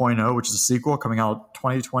 2.0, which is a sequel coming out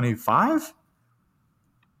 2025.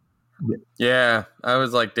 Yeah, I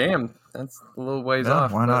was like, damn, that's a little ways Yeah,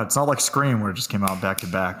 off. why not? It's not like Scream where it just came out back to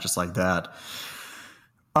back just like that.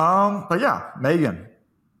 But yeah, Megan,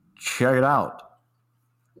 check it out.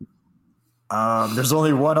 There's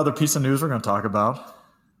only one other piece of news we're going to talk about.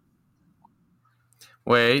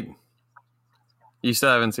 Wait, you still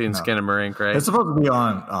haven't seen Skin of Marink, right? It's supposed to be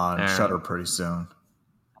on Shudder pretty soon.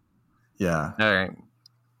 Yeah. All right.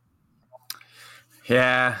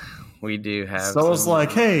 Yeah, we do have. So it's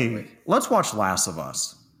like, hey, let's watch Last of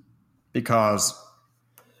Us because.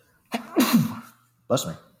 Bless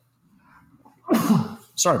me.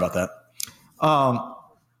 Sorry about that.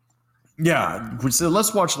 Yeah, we said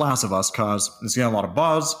let's watch Last of Us because it's getting a lot of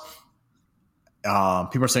buzz.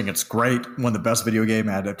 People are saying it's great, one of the best video game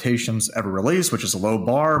adaptations ever released, which is a low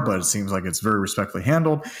bar, but it seems like it's very respectfully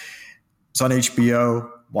handled. It's on HBO.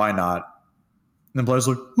 Why not? And then Blair's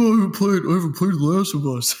like, well, I haven't played The Last of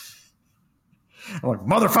Us. I'm like,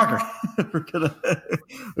 motherfucker, we're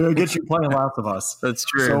gonna get you playing Last of Us. That's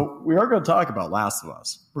true. So we are going to talk about Last of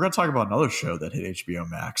Us. We're going to talk about another show that hit HBO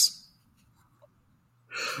Max.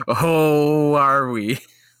 Oh, are we?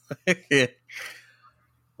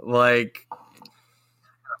 Like,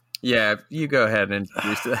 yeah, you go ahead and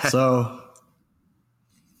introduce that. So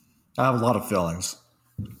I have a lot of feelings.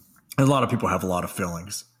 A lot of people have a lot of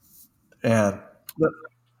feelings. And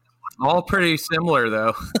all pretty similar,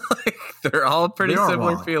 though. Like, they're all pretty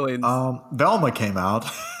similar feelings. Velma came out.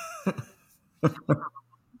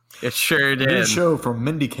 It sure did. A show from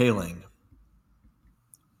Mindy Kaling.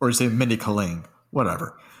 Or you say Mindy Kaling.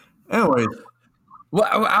 Whatever. Anyway.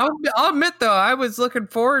 Well, I'll admit, though, I was looking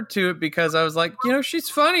forward to it because I was like, she's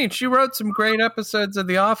funny. And she wrote some great episodes of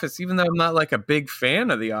The Office, even though I'm not like a big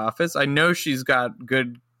fan of The Office. I know she's got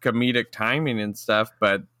good comedic timing and stuff,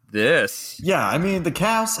 but this. Yeah, I mean, the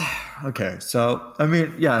cast. Okay, so, I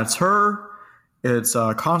mean, yeah, it's her. It's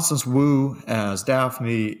Constance Wu as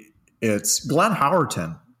Daphne. It's Glenn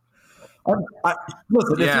Howerton.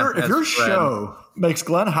 Listen, if your show makes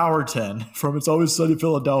Glenn Howerton from It's Always Sunny in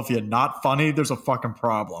Philadelphia not funny, there's a fucking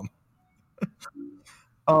problem.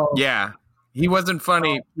 Yeah, he wasn't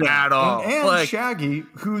funny at all. And like, Shaggy,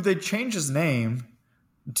 who they changed his name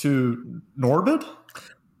to Norville.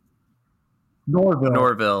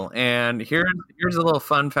 And here's a little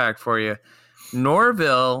fun fact for you.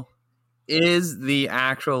 Norville is the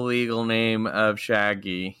actual legal name of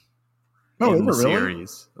Shaggy in the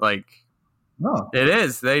series. Like, no. It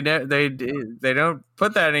is. They don't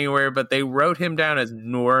put that anywhere, but they wrote him down as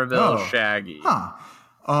Norville Shaggy.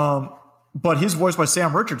 Huh. But he's voiced by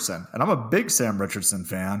Sam Richardson, and I'm a big Sam Richardson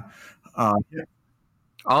fan.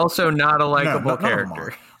 Also, not a likable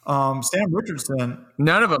character. Sam Richardson,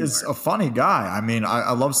 none of them is a funny guy. I mean,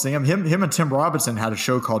 I love seeing him. Him and Tim Robinson had a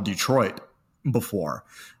show called Detroit before.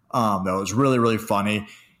 That was really, really funny.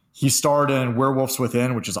 He starred in Werewolves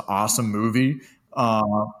Within, which is an awesome movie.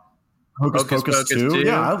 Hocus Pocus 2.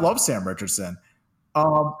 Yeah, I love Sam Richardson.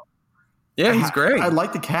 Yeah, he's great. I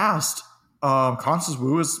like the cast. Constance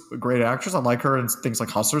Wu is a great actress. I like her in things like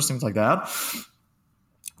Hustlers, things like that.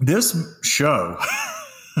 This show,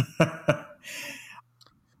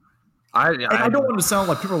 I don't want to sound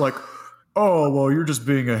like people are like, oh, well, you're just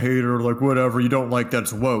being a hater, like whatever. You don't like that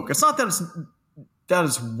it's woke. It's not that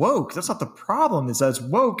it's woke. That's not the problem. Is that it's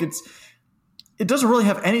woke. It doesn't really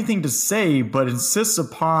have anything to say, but insists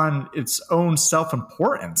upon its own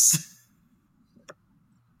self-importance.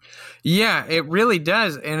 Yeah, it really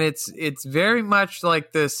does. And it's very much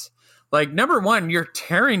like this, like, number one, you're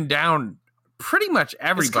tearing down pretty much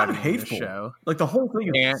everybody. It's kind of hateful. In the show. Like, the whole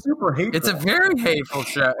thing is super hateful. It's a very hateful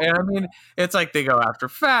show. And I mean, it's like they go after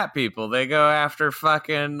fat people. They go after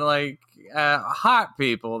fucking, like, hot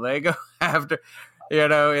people. They go after...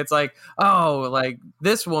 it's like, oh, like,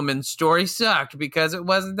 this woman's story sucked because it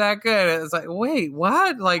wasn't that good. It's like, wait,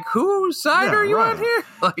 what? Like, whose side are you on here?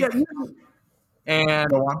 Like, and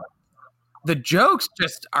the jokes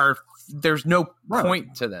just are, there's no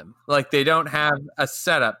point to them. Like, they don't have a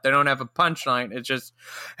setup. They don't have a punchline. It's just,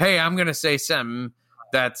 hey, I'm going to say something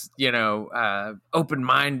that's,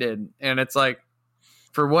 open-minded. And it's like,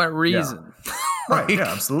 for what reason? Yeah. Right,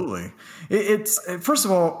 yeah, absolutely. It's, first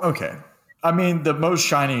of all, okay. I mean, the most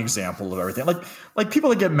shining example of everything, like people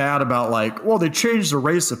that get mad about, like, well, they changed the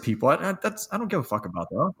race of people. I don't give a fuck about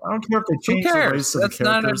that. I don't care if they change the race of the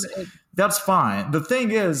characters. That's fine. The thing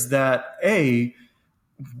is that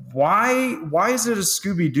why is it a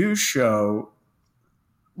Scooby-Doo show?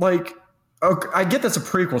 Like, okay, I get that's a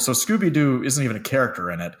prequel, so Scooby-Doo isn't even a character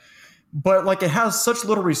in it. But, like, it has such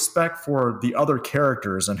little respect for the other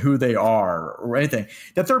characters and who they are or anything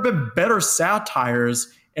that there have been better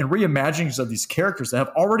satires and reimaginings of these characters that have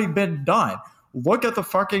already been done. look at the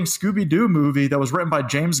fucking Scooby-Doo movie that was written by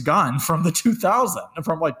James Gunn from the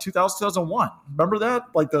 2001. Remember that?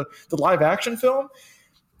 Like the live action film?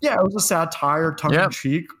 Yeah, it was a satire,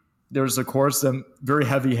 tongue-in-cheek. There's, of course, them very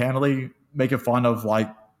heavy-handedly making fun of like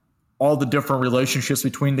all the different relationships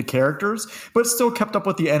between the characters, but still kept up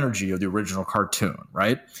with the energy of the original cartoon,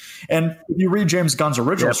 right? And if you read James Gunn's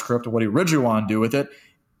original script and what he originally wanted to do with it,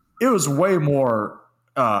 it was way more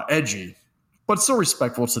edgy, but still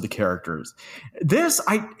respectful to the characters. This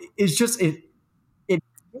is just it.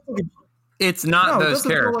 It's not those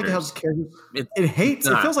characters. Feel like it has characters. It hates.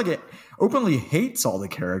 It feels like it openly hates all the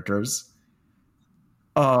characters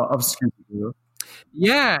of Scooby-Doo.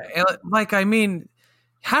 Yeah, like I mean,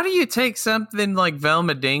 how do you take something like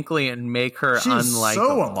Velma Dinkley and make her unlikable?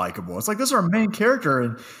 So unlikable. It's like this is our main character,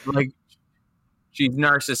 and like she's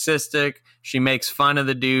narcissistic. She makes fun of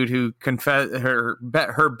the dude who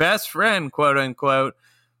her best friend, quote unquote,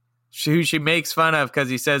 who she makes fun of because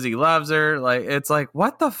he says he loves her. Like it's like,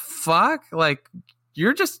 what the fuck? Like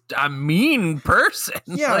you're just a mean person.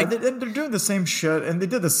 Yeah, like, they're doing the same shit, and they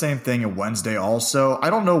did the same thing in Wednesday also. I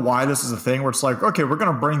don't know why this is a thing where it's like, okay, we're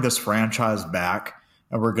going to bring this franchise back,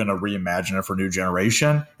 and we're going to reimagine it for a new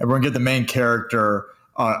generation, and we're going to give the main character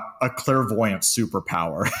a clairvoyant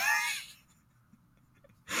superpower.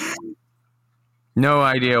 No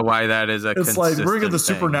idea why that is a It's like we're getting the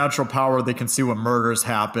thing. Supernatural power. They can see when murders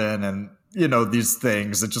happen and, you know, these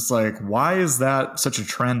things. It's just like, why is that such a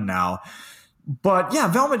trend now? But yeah,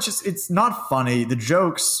 Velma it's not funny. The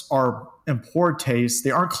jokes are in poor taste.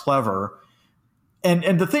 They aren't clever.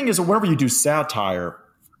 And the thing is, whenever you do satire,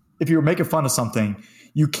 if you're making fun of something,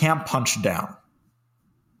 you can't punch down.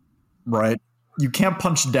 Right? You can't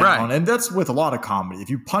punch down. Right. And that's with a lot of comedy. If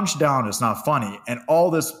you punch down, it's not funny. And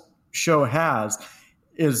all this show has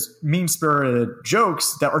is mean-spirited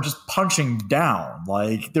jokes that are just punching down.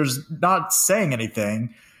 Like there's not saying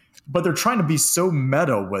anything, but they're trying to be so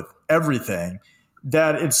meta with everything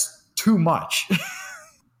that it's too much.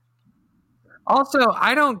 Also,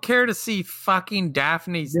 I don't care to see fucking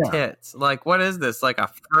Daphne's tits. Like, what is this? Like a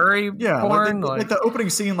furry porn? Like the opening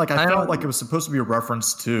scene, like I felt like it was supposed to be a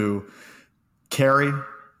reference to Carrie,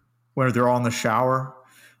 where they're all in the shower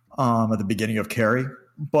at the beginning of Carrie.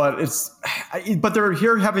 But they're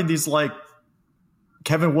here having these like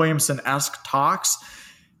Kevin Williamson-esque talks,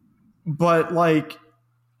 but like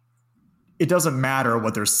it doesn't matter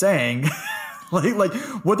what they're saying. like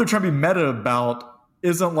what they're trying to be meta about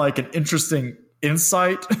isn't like an interesting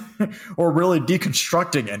insight or really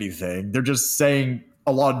deconstructing anything. They're just saying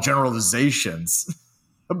a lot of generalizations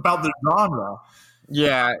about the genre.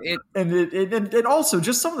 Yeah, and also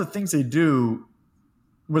just some of the things they do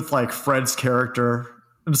with like Fred's character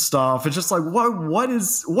and stuff. It's just like, what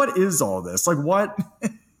is all this? Like what?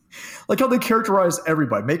 Like how they characterize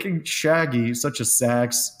everybody, making Shaggy such a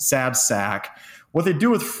sad sack. What they do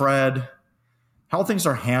with Fred, how things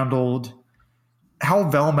are handled, how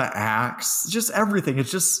Velma acts, just everything.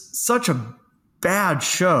 It's just such a bad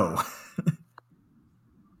show.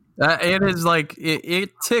 It is like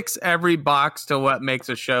it ticks every box to what makes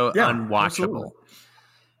a show unwatchable. Absolutely.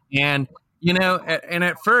 And you know, and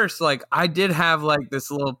at first, like I did have like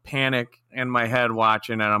this little panic in my head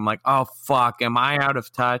watching it. I'm like, oh fuck, am I out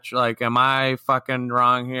of touch? Like, am I fucking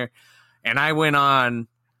wrong here? And I went on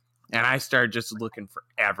and I started just looking for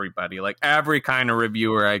everybody, like every kind of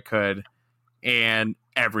reviewer I could, and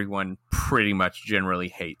everyone pretty much generally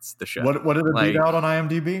hates the show. What did it beat out on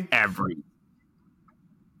IMDb?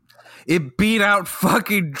 It beat out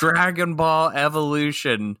fucking Dragon Ball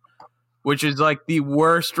Evolution, which is like the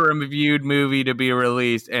worst reviewed movie to be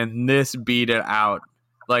released, and this beat it out.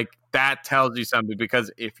 Like that tells you something,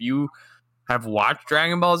 because if you have watched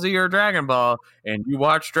Dragon Ball Z or Dragon Ball and you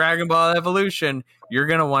watch Dragon Ball Evolution, you're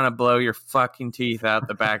gonna want to blow your fucking teeth out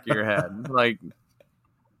the back of your head. Like,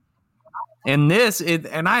 and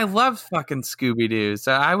and I love fucking Scooby-Doo,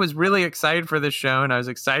 so I was really excited for this show, and I was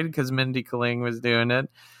excited because Mindy Kaling was doing it,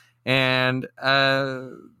 and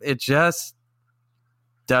it just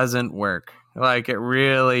doesn't work. Like it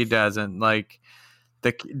really doesn't. Like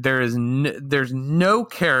there's no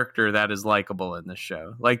character that is likable in this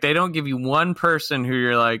show. Like they don't give you one person who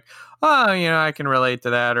you're like, oh, you know, I can relate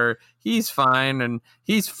to that, or he's fine and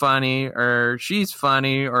he's funny, or she's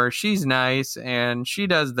funny, or she's nice and she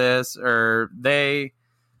does this, or they,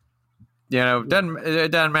 you know,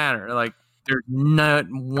 it doesn't matter. Like there's not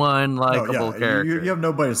one likable character. You have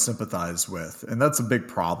nobody to sympathize with, and that's a big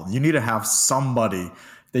problem. You need to have somebody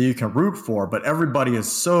that you can root for, but everybody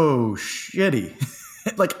is so shitty.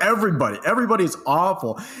 Like everybody is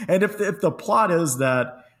awful. And if the plot is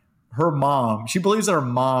that her mom, she believes that her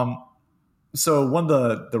mom So one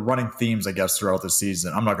of the running themes, I guess, throughout the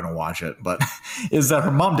season, I'm not going to watch it, but is that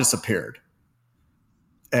her mom disappeared.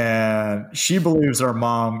 And she believes her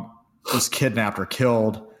mom was kidnapped or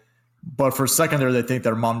killed. But for a second there, they think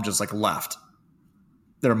their mom just like left.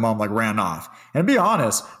 Their mom like ran off. And to be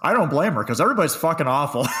honest, I don't blame her because everybody's fucking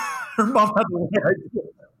awful. Her mom had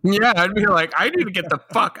the Yeah, I'd be like, I need to get the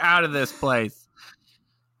fuck out of this place.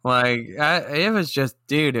 Like, it was just,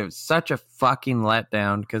 dude, it was such a fucking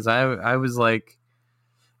letdown because I was like,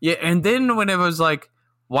 yeah. And then when it was like,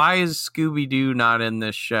 why is Scooby-Doo not in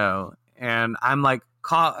this show? And I'm like,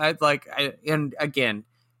 and again,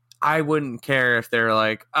 I wouldn't care if they're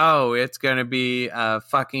like, oh, it's going to be a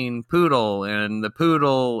fucking poodle and the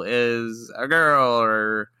poodle is a girl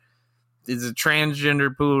or is a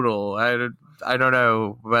transgender poodle. I don't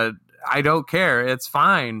know, but I don't care. It's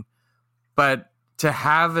fine. But to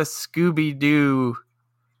have a Scooby-Doo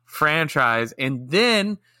franchise and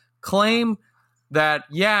then claim that,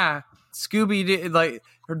 yeah, Scooby-Doo, like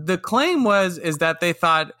the claim is that they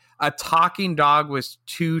thought a talking dog was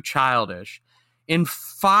too childish. In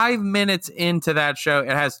 5 minutes into that show,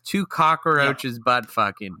 it has 2 cockroaches butt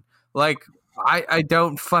fucking. Like, I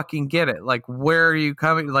don't fucking get it. Like, where are you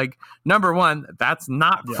coming? Like, number one, that's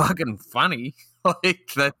not fucking funny.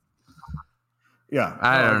 Like that. Yeah,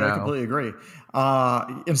 I don't know. I completely agree.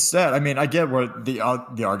 Instead, I mean, I get where the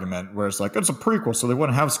argument where it's like it's a prequel, so they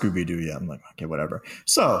wouldn't have Scooby-Doo yet. I'm like, okay, whatever.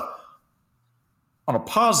 So, on a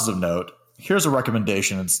positive note, here's a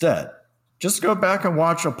recommendation instead. Just go back and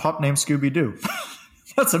watch A Pup Named Scooby-Doo.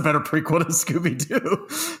 That's a better prequel to Scooby-Doo.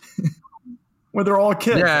 Where they're all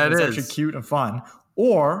kids. Yeah, it's actually cute and fun.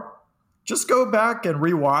 Or just go back and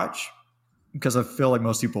rewatch, because I feel like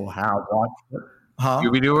most people have watched it. Huh?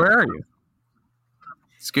 Scooby-Doo, where are you?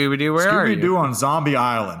 Scooby-Doo, where are you? Scooby-Doo on Zombie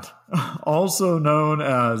Island, also known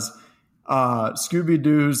as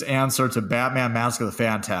Scooby-Doo's answer to Batman Mask of the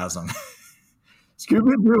Phantasm.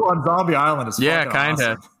 Scooby-Doo on Zombie Island is kind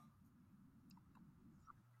of. Awesome.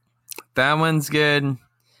 That one's good.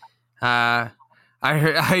 I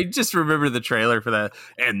just remember the trailer for that.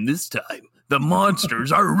 And this time, the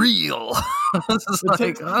monsters are real.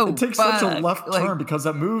 It takes such a left turn because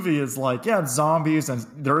that movie is like, yeah, it's zombies and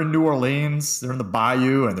they're in New Orleans, they're in the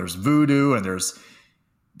bayou, and there's voodoo, and they're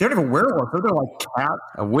not even werewolves, they're like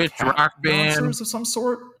a witch rock band of some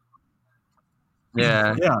sort.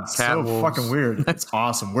 Yeah, it's so fucking weird. It's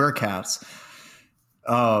awesome. Werecats.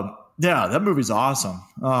 Yeah, that movie's awesome.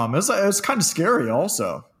 It's kind of scary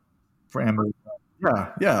also for Amber.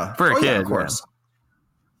 Yeah, for a kid, of course.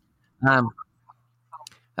 Yeah.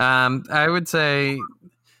 I would say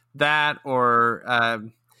that, or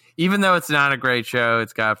even though it's not a great show,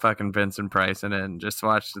 it's got fucking Vincent Price in it, and just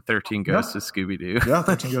watch the 13 Ghosts of Scooby-Doo. Yeah,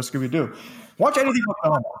 13 Ghosts of Scooby-Doo. Watch anything with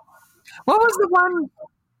Velma. What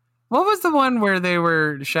was the one where they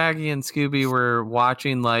were Shaggy and Scooby were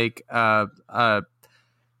watching like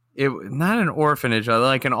it not an orphanage,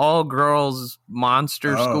 like an all girls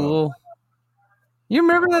monster school? You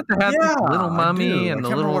remember that they had the little mummy and the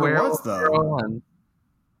little werewolf girl? And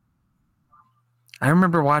I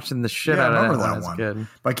remember watching the shit out of that one as a kid.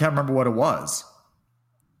 But I can't remember what it was.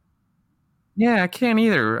 Yeah, I can't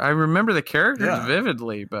either. I remember the characters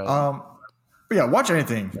vividly, but yeah, watch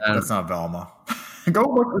anything that's not Velma. Go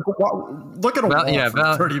look at a wall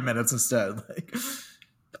for 30 minutes instead. Like,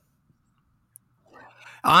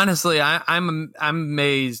 honestly, I'm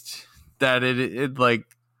amazed that it like.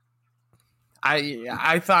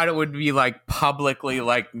 I thought it would be like publicly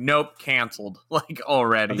like nope, canceled like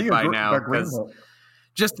already by now because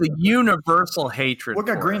just the universal hatred. What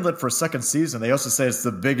got greenlit for a second season? They also say it's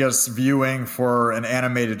the biggest viewing for an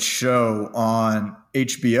animated show on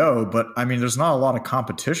HBO, but I mean, there's not a lot of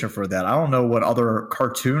competition for that. I don't know what other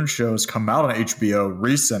cartoon shows come out on HBO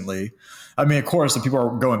recently. I mean, of course, the people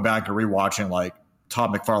are going back and rewatching like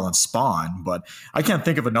Todd McFarlane's Spawn, but I can't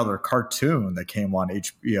think of another cartoon that came on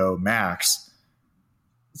HBO Max.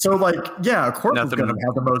 So, like, yeah, of course it's going to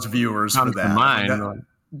have the most viewers for that.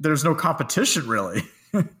 There's no competition, really.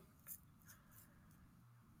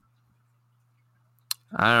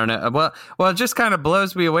 I don't know. Well, it just kind of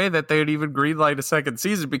blows me away that they'd even greenlight a second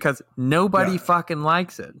season because nobody fucking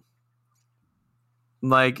likes it.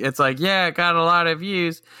 Like, it's like, yeah, it got a lot of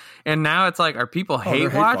views. And now it's like, are people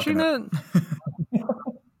hate watching it?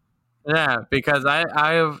 Yeah, because I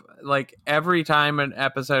have, like, every time an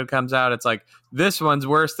episode comes out, it's like, this one's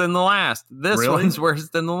worse than the last. This one's worse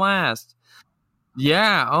than the last.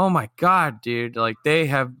 Yeah. Oh, my God, dude. Like, they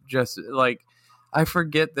have just, like, I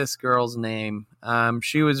forget this girl's name.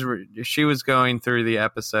 She was going through the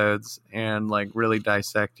episodes and, like, really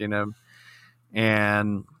dissecting them.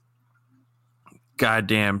 And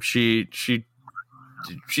goddamn, she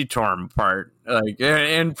tore him apart, like,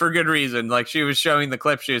 and for good reason. Like, she was showing the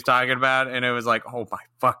clip she was talking about, and it was like, oh my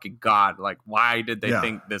fucking god, like, why did they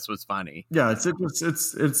think this was funny? Yeah, it's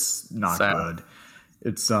not good.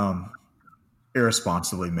 It's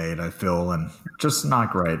irresponsibly made, I feel, and just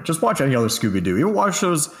not great. Just watch any other Scooby-Doo. You watch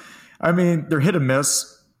those. I mean, they're hit and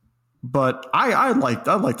miss, but I like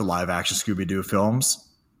the live action Scooby-Doo films.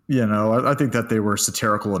 You know, I think that they were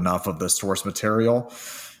satirical enough of the source material.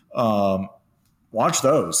 Watch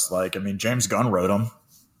those. Like, I mean, James Gunn wrote them.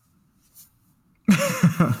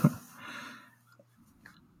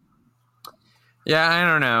 Yeah, I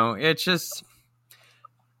don't know. It's just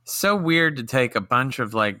so weird to take a bunch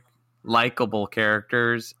of like likable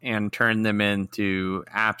characters and turn them into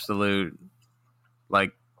absolute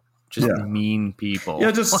like just mean people. Yeah,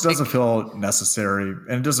 it just doesn't feel necessary,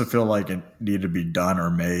 and it doesn't feel like it needed to be done or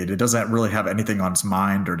made. It doesn't really have anything on its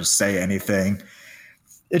mind or to say anything.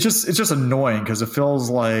 It's just annoying because it feels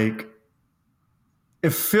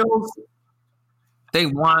they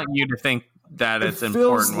want you to think that it's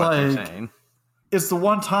important what they're saying. It's the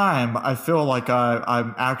one time I feel like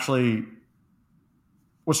I'm actually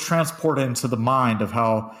was transported into the mind of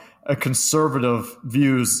how a conservative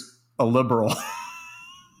views a liberal.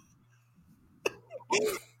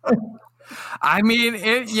 I mean,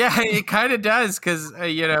 it kind of does, because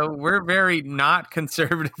we're very not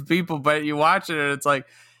conservative people, but you watch it and it's like,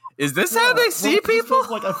 is this how they see people?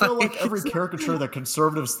 I feel like every caricature that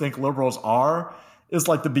conservatives think liberals are is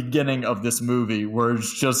like the beginning of this movie, where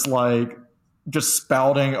it's just like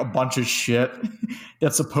spouting a bunch of shit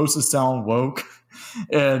that's supposed to sound woke,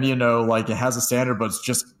 and like it has a standard, but it's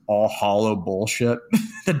just all hollow bullshit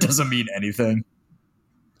that doesn't mean anything.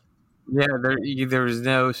 Yeah, there's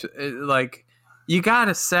no, like, you got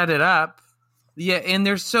to set it up. Yeah, and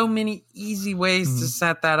there's so many easy ways to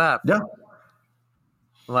set that up. Yeah.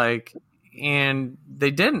 Like, and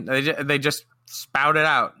they didn't. They just spout it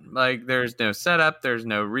out. Like, there's no setup, there's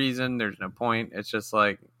no reason, there's no point. It's just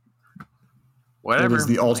like, whatever. It is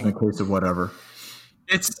the ultimate case of whatever.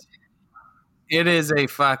 It is a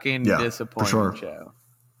fucking disappointing show.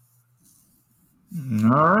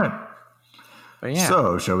 All right. But yeah.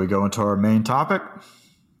 So, shall we go into our main topic?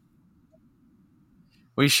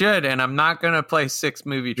 We should, and I'm not going to play 6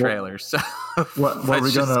 movie trailers. So what are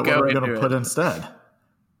we going to put instead?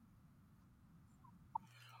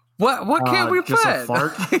 What can we just put? A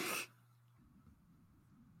fart?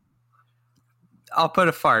 I'll put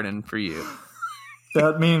a fart in for you.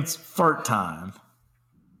 That means fart time.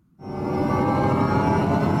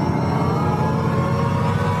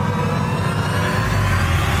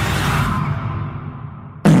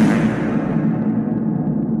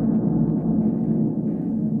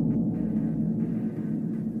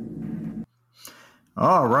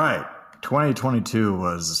 All right, 2022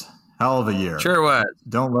 was hell of a year. Sure was.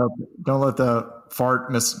 Don't let the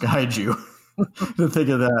fart misguide you to think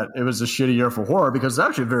of that. It was a shitty year for horror, because it's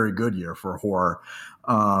actually a very good year for horror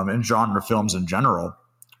and genre films in general.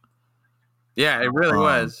 Yeah, it really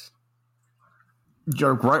was.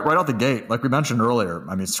 Right out the gate, like we mentioned earlier.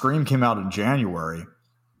 I mean, Scream came out in January,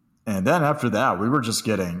 and then after that, we were just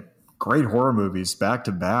getting great horror movies back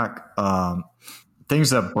to back. Things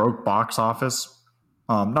that broke box office.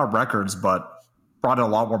 Not records, but brought in a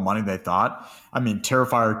lot more money than they thought. I mean,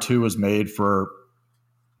 Terrifier 2 was made for,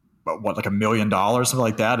 like $1 million, something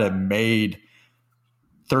like that. It made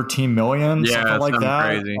 $13 million, something like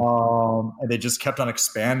that. Crazy. And they just kept on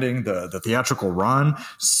expanding the theatrical run.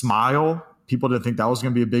 Smile, people didn't think that was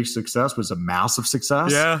going to be a big success, was a massive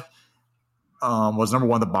success. Yeah. Was number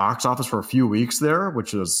one at the box office for a few weeks there,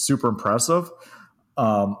 which is super impressive.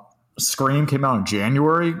 Scream came out in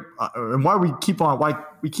January, and why we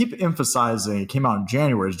keep emphasizing it came out in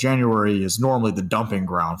January is January is normally the dumping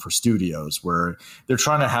ground for studios, where they're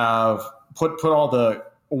trying to put all the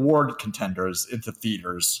award contenders into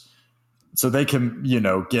theaters so they can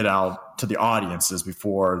get out to the audiences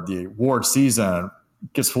before the award season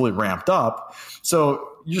gets fully ramped up. So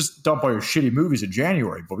you just dump all your shitty movies in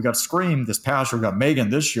January. But we got Scream this past year, we got Megan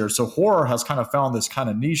this year, so horror has kind of found this kind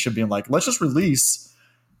of niche of being like, let's just release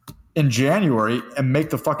in January and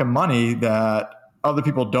make the fucking money that other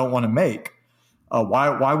people don't want to make.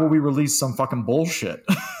 Why will we release some fucking bullshit?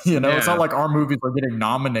 It's not like our movies are getting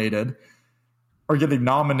nominated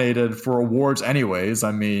for awards anyways.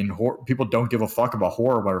 I mean, people don't give a fuck about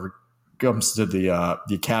horror whenever it comes to the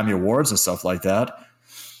Academy Awards and stuff like that,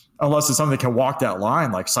 unless it's something that can walk that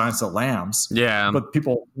line, like Silence of the Lambs. Yeah, but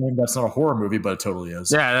people think that's not a horror movie, but it totally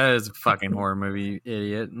is. Yeah, that is a fucking horror movie, you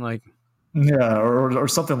idiot. Like, Yeah, or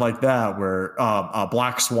something like that, where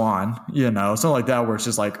Black Swan, something like that, where it's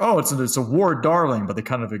just like, oh, it's a war darling, but they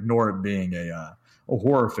kind of ignore it being a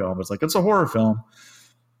horror film. It's like it's a horror film.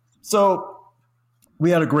 So we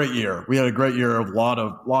had a great year. We had a great year of a lot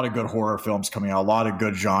of good horror films coming out, a lot of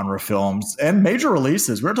good genre films, and major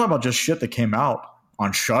releases. We were talking about just shit that came out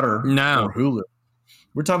on Shudder or Hulu.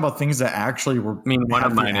 We're talking about things that actually were. I mean, one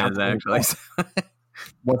of mine is actually.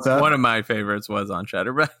 What's that? One of my favorites was on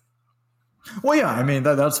Shudder, but. Well, yeah, I mean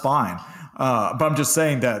that's fine, but I'm just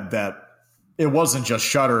saying that it wasn't just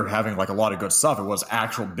Shudder having like a lot of good stuff. It was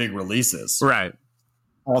actual big releases, right,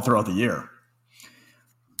 all throughout the year.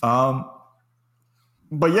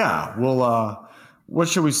 But yeah, we'll. What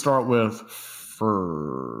should we start with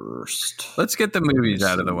first? Let's get the movies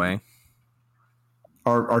out of the way.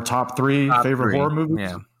 Our top three favorite horror movies.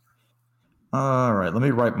 Yeah. All right, let me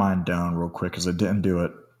write mine down real quick because I didn't do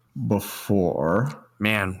it before.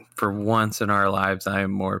 Man, for once in our lives, I am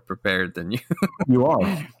more prepared than you. You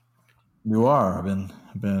are.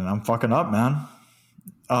 I'm fucking up, man.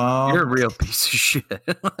 You're a real piece of shit.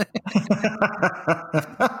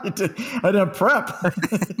 I didn't prep. What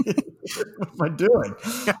am I doing?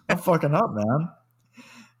 I'm fucking up, man.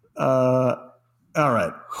 All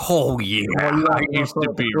right. Oh yeah, I used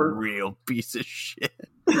to be a real piece of shit.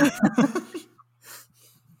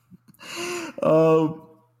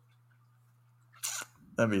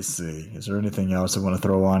 Let me see. Is there anything else I want to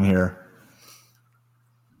throw on here?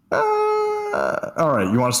 All right.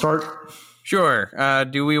 You want to start? Sure.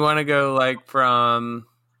 Do we want to go like from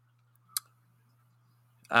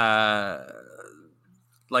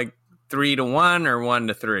like 3 to 1 or 1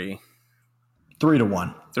 to 3? 3 to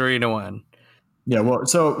 1. 3 to 1. Yeah. Well,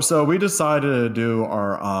 so we decided to do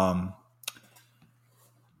our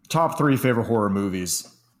top 3 favorite horror movies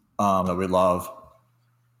that we love.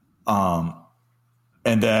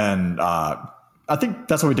 And then I think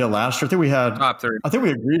that's what we did last year. I think we had top 3. I think we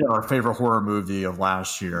agreed on our favorite horror movie of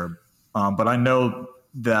last year. But I know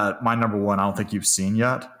that my number one, I don't think you've seen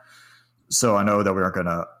yet. So I know that we aren't going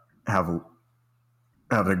to have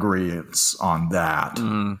agreements on that.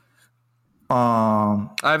 Mm. I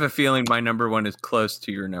have a feeling my number one is close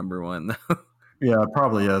to your number one, though. Yeah, it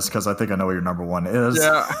probably is because I think I know what your number one is.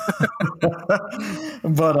 Yeah.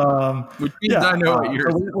 But which means I know what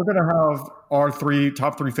yours. So we're going to have our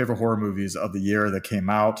top 3 favorite horror movies of the year that came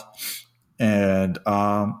out, and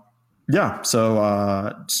yeah.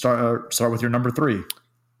 So start with your number 3.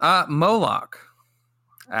 Moloch.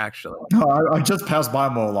 Actually, I just passed by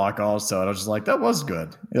Moloch also, and I was just like, that was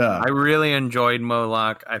good. Yeah, I really enjoyed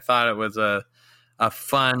Moloch. I thought it was a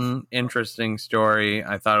fun, interesting story.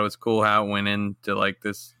 I thought it was cool how it went into like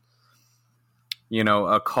this,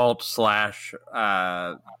 occult /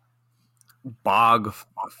 bog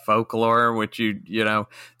folklore, which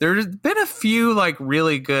there's been a few like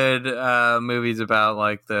really good movies about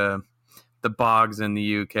like the bogs in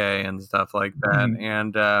the UK and stuff like that. Mm-hmm.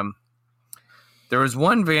 And there was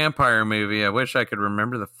one vampire movie. I wish I could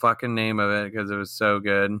remember the fucking name of it because it was so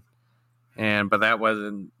good. But that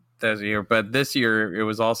wasn't this year. But this year it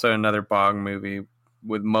was also another bog movie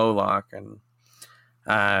with Moloch, and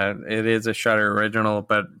it is a Shudder original.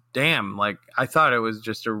 But damn, like I thought it was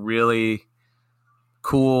just a really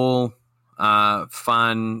cool,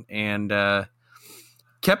 fun, and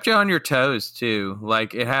kept you on your toes too.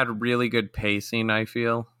 Like it had really good pacing, I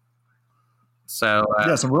feel. So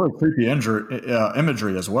yeah, some really creepy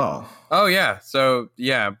imagery as well. Oh yeah, so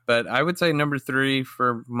yeah, but I would say number 3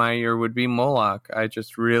 for my year would be Moloch. I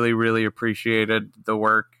just really, really appreciated the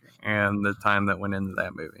work and the time that went into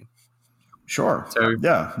that movie. Sure. So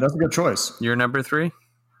yeah, that's a good choice. Your number 3?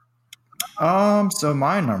 So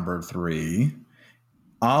my number 3,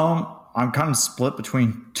 I'm kind of split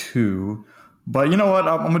between 2, but you know what?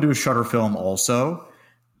 I'm gonna do a Shudder film also.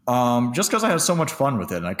 Just because I had so much fun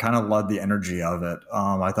with it, and I kind of loved the energy of it.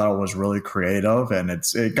 I thought it was really creative, and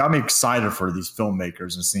it got me excited for these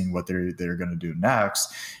filmmakers and seeing what they're going to do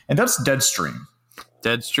next. And that's Deadstream.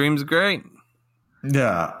 Deadstream's great.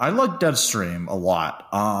 Yeah, I like Deadstream a lot.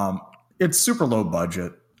 It's super low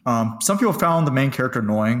budget. Some people found the main character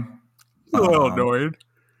annoying. A little annoying.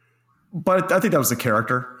 But I think that was the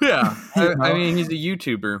character. Yeah. I mean, he's a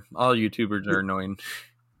YouTuber. All YouTubers are annoying.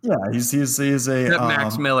 Yeah, he's a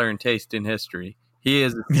Max Miller in Taste in History. He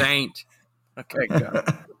is a saint. Okay, go.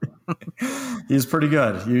 He's pretty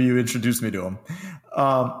good. You introduced me to him.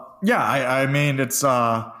 Yeah, I mean it's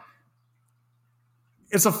a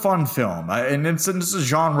fun film, and it's a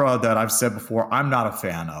genre that I've said before I'm not a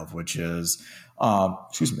fan of, which is found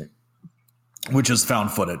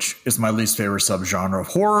footage. It's my least favorite subgenre of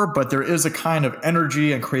horror, but there is a kind of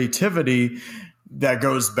energy and creativity that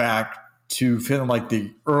goes back to feeling like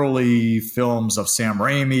the early films of Sam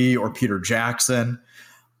Raimi or Peter Jackson.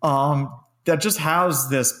 That just has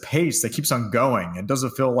this pace that keeps on going. It doesn't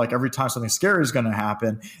feel like every time something scary is going to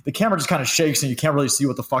happen, the camera just kind of shakes and you can't really see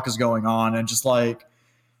what the fuck is going on. And just like,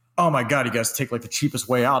 oh my God, you guys take like the cheapest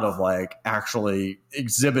way out of like actually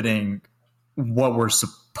exhibiting what we're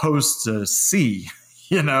supposed to see,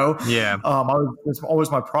 you know? Yeah. It's always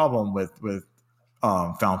my problem with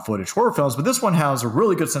found footage horror films, but this one has a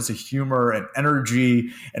really good sense of humor and energy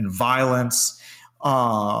and violence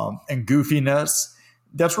and goofiness.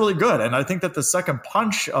 That's really good. And I think that the second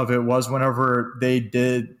punch of it was whenever they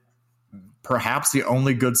did perhaps the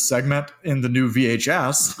only good segment in the new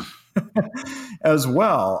VHS as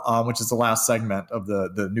well, which is the last segment of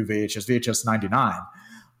the new VHS 99.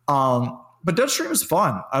 But Deadstream is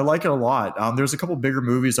fun. I like it a lot. There's a couple bigger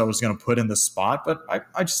movies I was going to put in this spot, but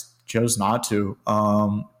I just chose not to.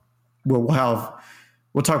 We'll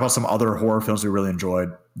talk about some other horror films we really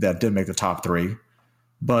enjoyed that did make the top 3.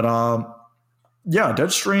 But yeah,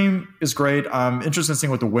 Deadstream is great. I'm interested in seeing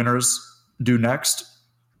what the winners do next.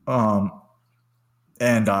 And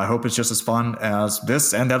I hope it's just as fun as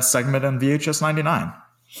this and that segment in VHS 99.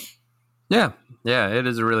 Yeah. Yeah, it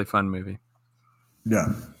is a really fun movie.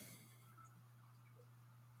 Yeah.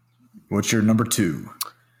 What's your number 2?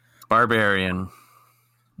 Barbarian.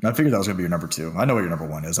 I figured that was going to be your number 2. I know what your number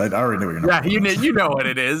 1 is. I already knew what your number 1 is. You know what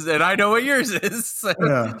it is, and I know what yours is. So.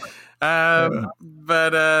 Yeah.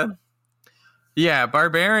 But yeah,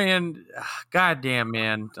 Barbarian, goddamn,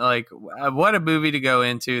 man. Like, what a movie to go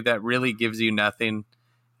into that really gives you nothing.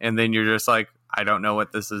 And then you're just like, I don't know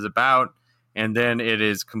what this is about. And then it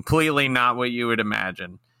is completely not what you would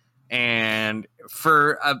imagine. And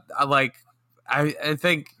for, I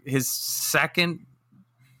think his second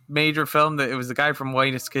major film, that it was the guy from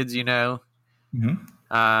Whitest Kids You Know.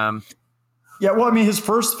 Mm-hmm. Yeah, well, I mean, his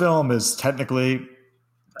first film is technically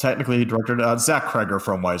he directed Zach Kreger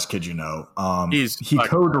from Wise Kid You Know. He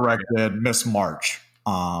co-directed Miss March,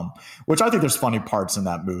 which I think there's funny parts in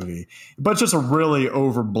that movie, but it's just a really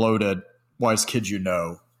over-bloated Wise Kid You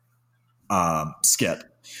Know skit.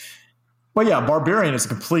 But yeah, Barbarian is a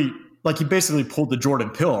complete, like, he basically pulled the Jordan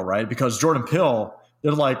Peele, right? Because Jordan Peele,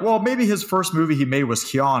 they're like, well, maybe his first movie he made was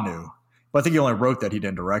Keanu, but I think he only wrote that, he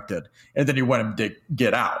didn't direct it. And then he went and did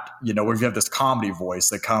Get Out, you know, where you have this comedy voice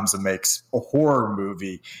that comes and makes a horror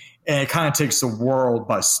movie, and it kind of takes the world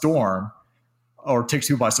by storm, or takes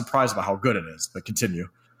you by surprise about how good it is. But continue.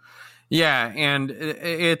 Yeah, and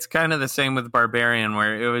it's kind of the same with Barbarian,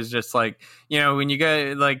 where it was just like, you know, when you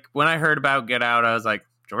get, like, when I heard about Get Out, I was like,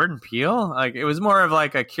 Jordan Peele? Like, it was more of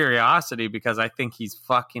like a curiosity, because I think he's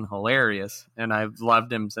fucking hilarious, and I've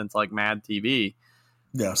loved him since like Mad TV.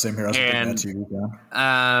 Yeah, same here.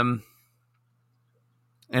 And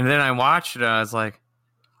then I watched it, and I was like,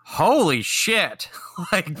 holy shit.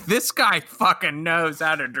 Like, this guy fucking knows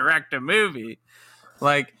how to direct a movie.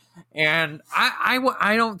 Like, and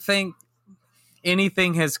I don't think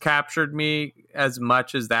anything has captured me as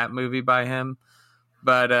much as that movie by him.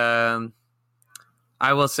 But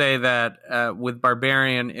I will say that with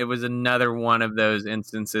Barbarian, it was another one of those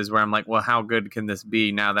instances where I'm like, well, how good can this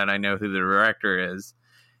be now that I know who the director is?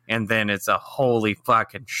 And then it's a holy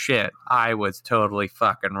fucking shit, I was totally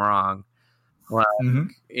fucking wrong. Like,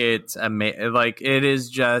 it's amazing. Like, it is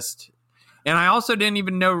just, and I also didn't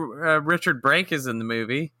even know Richard Brake is in the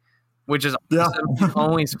movie, which is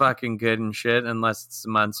always fucking good and shit, unless it's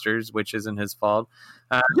Munsters, which isn't his fault.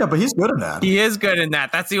 Yeah, but he's good in that. He is good in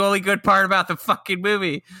that. That's the only good part about the fucking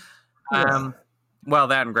movie. Yeah. Well,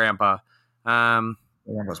 that and Grandpa.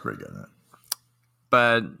 Grandpa's pretty good in it.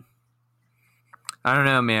 But I don't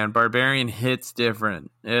know, man. Barbarian hits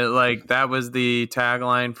different. Like, that was the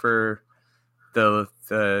tagline for the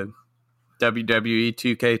WWE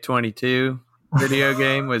 2K22 video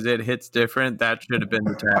game, was it hits different. That should have been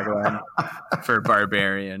the tagline for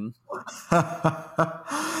Barbarian.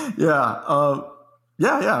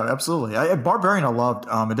 Yeah, absolutely. Barbarian I loved.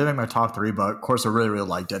 It didn't make my top 3, but of course I really, really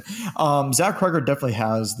liked it. Zach Kreger definitely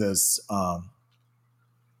has this,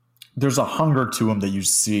 there's a hunger to him that you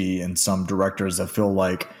see in some directors that feel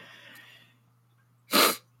like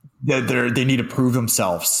they need to prove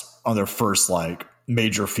themselves on their first like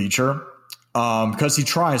major feature, because he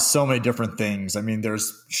tries so many different things. I mean,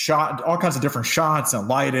 there's all kinds of different shots and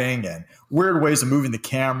lighting and weird ways of moving the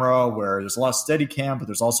camera, where there's a lot of steady cam, but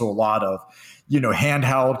there's also a lot of, you know,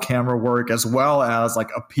 handheld camera work, as well as like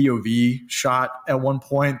a POV shot at one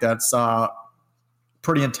point that's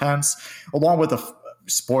pretty intense, along with the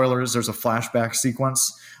spoilers. There's a flashback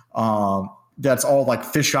sequence that's all like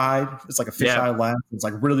fisheye. It's like a fisheye lens. It's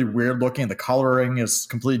like really weird looking. The coloring is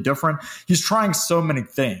completely different. He's trying so many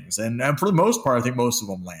things, and for the most part, I think most of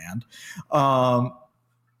them land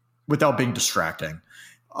without being distracting.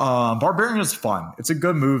 Barbarian is fun. It's a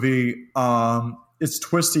good movie. It's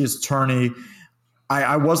twisty, it's turny.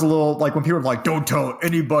 I was a little like when people were like, "Don't tell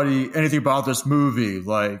anybody anything about this movie,"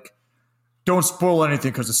 like. Don't spoil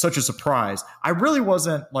anything because it's such a surprise. I really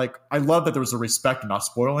wasn't like, I love that there was a respect in not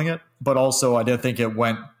spoiling it, but also I didn't think it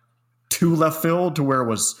went too left field to where it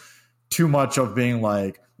was too much of being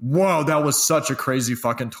like, whoa, that was such a crazy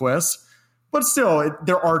fucking twist. But still,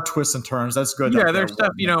 there are twists and turns. That's good. Yeah, there's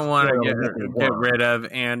stuff you don't want to get rid of.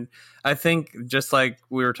 And I think just like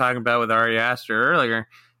we were talking about with Ari Aster earlier,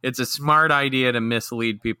 it's a smart idea to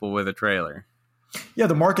mislead people with a trailer. Yeah,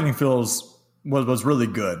 the marketing was really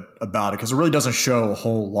good about it because it really doesn't show a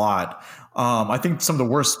whole lot. I think some of the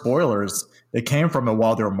worst spoilers that came from it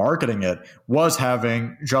while they were marketing it was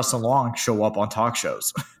having Justin Long show up on talk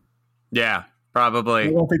shows. Yeah, probably.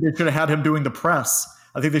 I don't think they should have had him doing the press.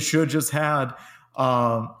 I think they should have just had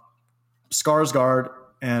Skarsgård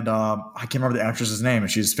and I can't remember the actress's name,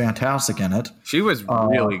 and she's fantastic in it. She was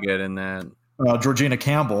really good in that. Georgina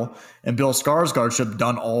Campbell and Bill Skarsgård should have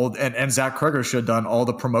done and Zach Cregger should have done all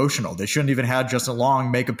the promotional. They shouldn't even had Justin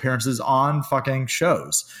Long make appearances on fucking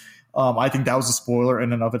shows. I think that was a spoiler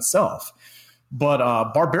in and of itself. But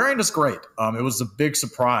Barbarian is great. It was a big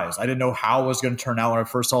surprise. I didn't know how it was going to turn out when I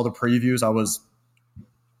first saw the previews. I was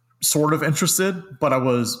sort of interested, but I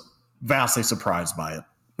was vastly surprised by it.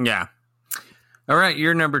 Yeah. All right,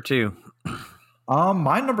 you're number 2.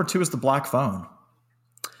 My number 2 is The Black Phone.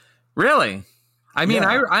 Really? I mean,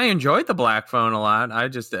 yeah. I enjoyed The Black Phone a lot. I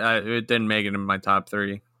just it didn't make it in my top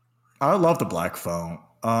 3. I love The Black Phone.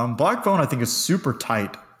 Black Phone, I think, is super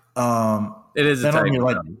tight. It is a tight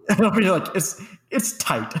film. It's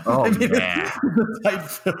tight. Oh, yeah. It's a tight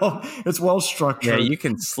film. It's well structured. Yeah, you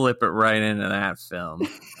can slip it right into that film.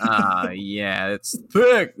 Yeah, it's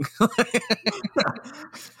thick.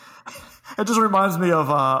 It just reminds me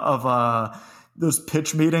of those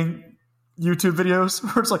pitch meeting YouTube videos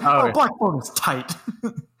where it's like, Black Phone is tight.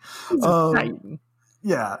 It's tight.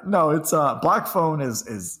 Yeah, no, it's Black Phone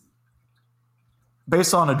is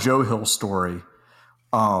based on a Joe Hill story,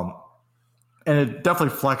 and it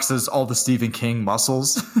definitely flexes all the Stephen King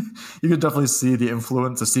muscles. You can definitely see the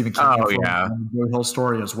influence of Stephen King on the Joe Hill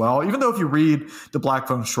story as well. Even though if you read the Black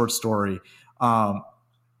Phone short story,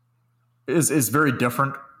 is very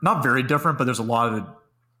different. Not very different, but there's a lot of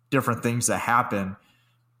different things that happen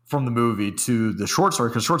from the movie to the short story,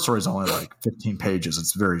 because short story is only like 15 pages.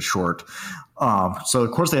 It's very short. So,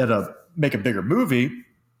 of course, they had to make a bigger movie.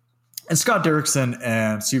 And Scott Derrickson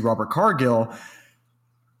and C. Robert Cargill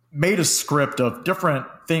made a script of different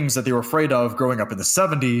things that they were afraid of growing up in the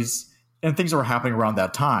 70s and things that were happening around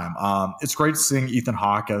that time. It's great seeing Ethan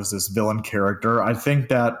Hawke as this villain character. I think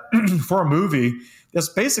that for a movie that's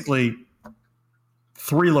basically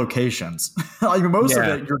 3 locations. Like most of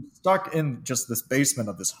it, you're stuck in just this basement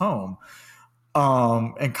of this home,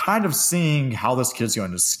 and kind of seeing how this kid's going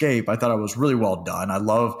to escape. I thought it was really well done. I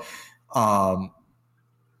love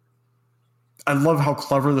how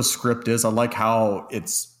clever the script is. I like how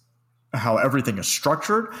everything is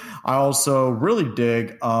structured. I also really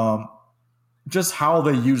dig just how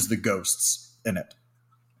they use the ghosts in it,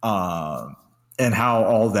 and how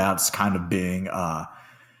all that's kind of being.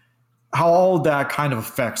 How all that kind of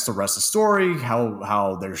affects the rest of the story,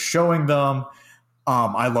 how they're showing them.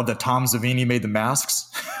 I love that Tom Savini made the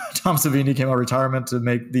masks. Tom Savini came out of retirement to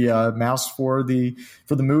make the masks for the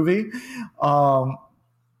movie. Yeah, I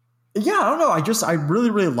don't know. I really,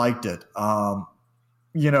 really liked it. Scott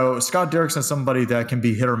Derrickson is somebody that can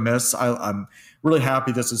be hit or miss. I'm really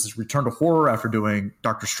happy this is his return to horror after doing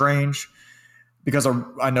Doctor Strange, because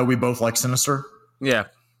I know we both like Sinister. Yeah.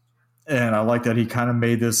 And I like that he kind of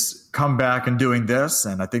made this comeback and doing this.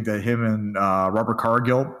 And I think that him and Robert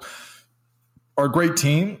Cargill are a great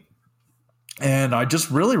team. And I just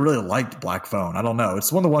really, really liked Black Phone. I don't know.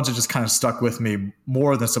 It's one of the ones that just kind of stuck with me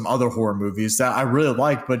more than some other horror movies that I really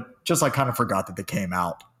liked, but just I kind of forgot that they came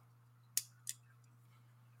out.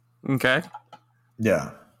 Okay. Yeah.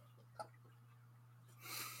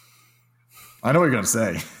 I know what you're going to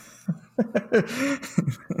say.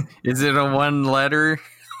 Is it a 1 letter?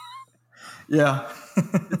 Yeah.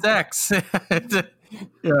 It's X.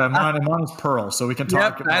 Yeah, mine is Pearl, so we can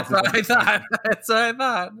talk about that's what I thought. That's what I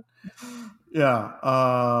thought. Yeah.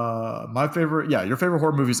 My favorite, your favorite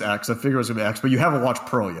horror movie is X. I figured it was going to be X, but you haven't watched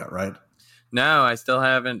Pearl yet, right? No, I still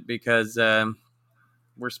haven't, because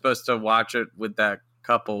we're supposed to watch it with that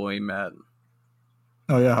couple we met.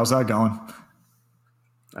 Oh, yeah. How's that going?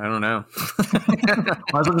 I don't know.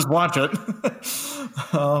 Might as well just watch it.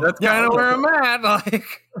 That's kind of where I'm at.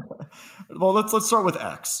 Like, well, let's start with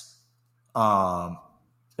X.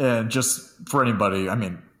 And just for anybody, I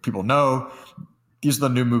mean, people know these are the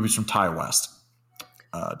new movies from Ty West.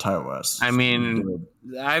 Ty West. I mean,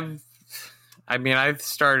 I've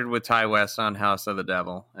started with Ty West on House of the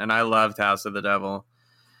Devil, and I loved House of the Devil,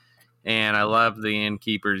 and I loved The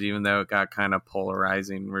Innkeepers, even though it got kind of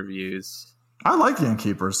polarizing reviews. I like The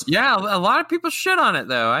Innkeepers. Yeah, a lot of people shit on it,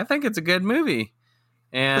 though. I think it's a good movie.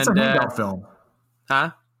 And it's a hangout film.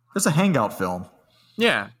 Huh? It's a hangout film.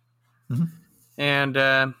 Yeah. Mm-hmm.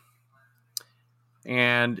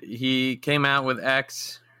 And he came out with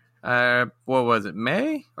X. What was it?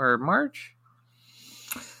 May or March?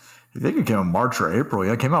 I think it came out March or April.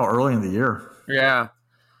 Yeah, it came out early in the year. Yeah.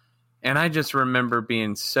 And I just remember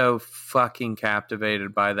being so fucking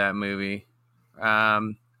captivated by that movie.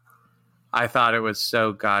 I thought it was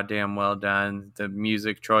so goddamn well done. The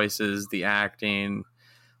music choices, the acting,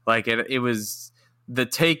 like it was the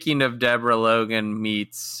taking of Deborah Logan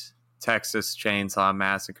meets Texas Chainsaw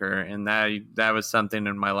Massacre, and that was something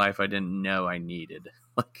in my life I didn't know I needed.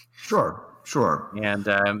 Like, sure.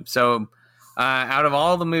 And so, out of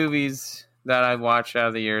all the movies that I watched out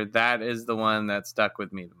of the year, that is the one that stuck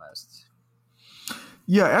with me the most.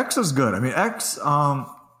 Yeah, X is good. I mean, X.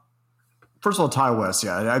 First of all, Ty West.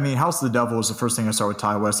 Yeah, I mean, House of the Devil was the first thing I started with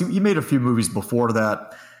Ty West. He made a few movies before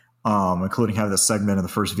that, including having this segment in the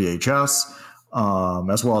first VHS,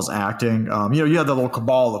 as well as acting. You had the little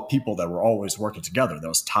cabal of people that were always working together. That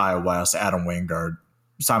was Ty West, Adam Wingard,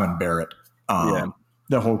 Simon Barrett.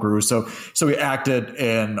 The whole crew. So he acted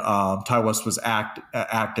in. Ty West was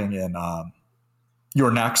acting in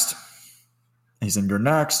You're Next. He's in You're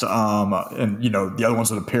Next. And the other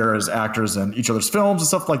ones would appear as actors in each other's films and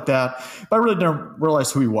stuff like that. But I really didn't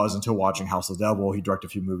realize who he was until watching House of the Devil. He directed a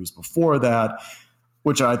few movies before that,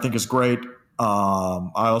 which I think is great.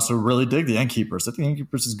 I also really dig The Innkeepers. I think The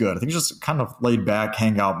Innkeepers is good. I think it's just kind of laid back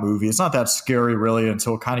hangout movie. It's not that scary really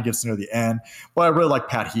until it kind of gets near the end. But I really like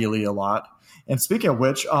Pat Healy a lot. And speaking of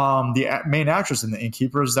which, the main actress in The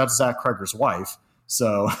Innkeepers, that's Zach Cregger's wife.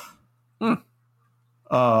 So,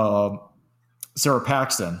 Sarah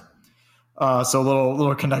Paxton. So a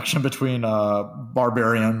little connection between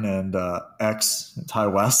Barbarian and X and Ty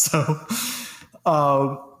West. So,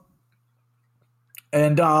 I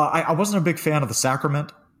wasn't a big fan of The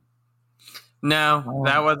Sacrament. No,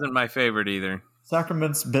 that wasn't my favorite either.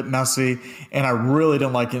 Sacrament's a bit messy, and I really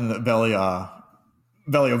didn't like in the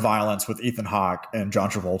Valley of Violence with Ethan Hawke and John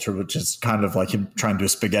Travolta, which is kind of like him trying to do a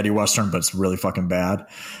spaghetti western, but it's really fucking bad.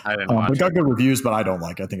 I didn't watch it. It got good reviews, but I don't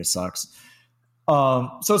like it. I think it sucks.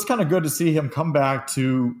 So it's kind of good to see him come back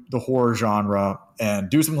to the horror genre and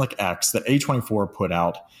do something like X that A24 put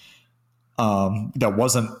out that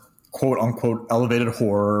wasn't quote unquote elevated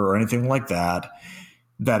horror or anything like that.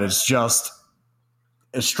 That is just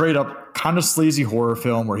a straight up kind of sleazy horror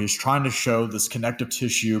film where he's trying to show this connective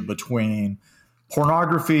tissue between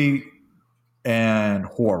pornography and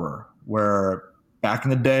horror, where back in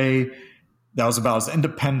the day, that was about as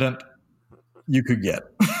independent you could get,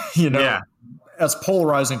 as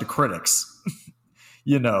polarizing to critics,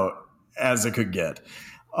 as it could get.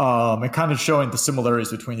 And kind of showing the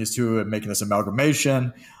similarities between these two and making this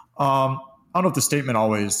amalgamation. I don't know if the statement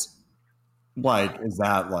always is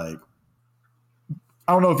that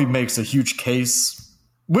I don't know if he makes a huge case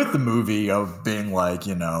with the movie of being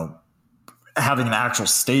having an actual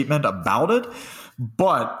statement about it,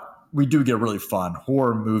 but we do get a really fun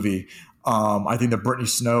horror movie. I think that Brittany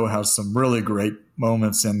Snow has some really great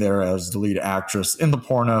moments in there as the lead actress in the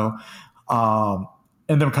porno,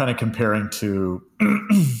 and them kind of comparing to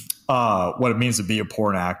what it means to be a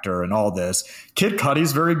porn actor and all this. Kid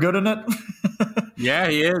Cudi's very good in it. Yeah,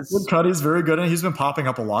 he is. Kid Cudi's very good in it. He's been popping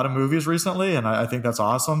up a lot of movies recently, and I think that's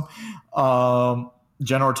awesome.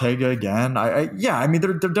 Jen Ortega again.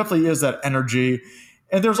 There definitely is that energy.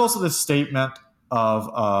 And there's also this statement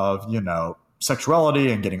of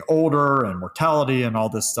sexuality and getting older and mortality and all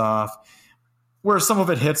this stuff, where some of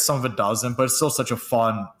it hits, some of it doesn't, but it's still such a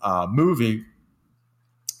fun movie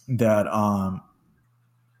that I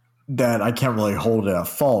can't really hold it at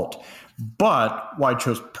fault. But why I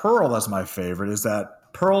chose Pearl as my favorite is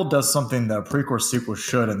that Pearl does something that a prequel or sequel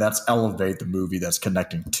should, and that's elevate the movie that's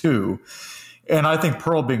connecting to. And I think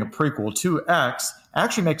Pearl being a prequel to X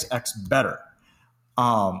actually makes X better.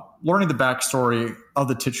 Learning the backstory of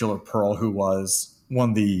the titular Pearl, who was one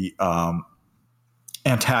of the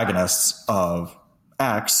antagonists of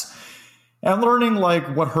X, and learning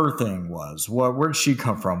what her thing was, where did she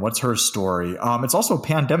come from, what's her story. It's also a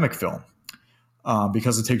pandemic film.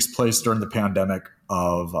 because it takes place during the pandemic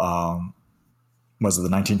of was it the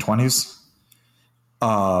 1920s?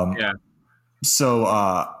 Yeah.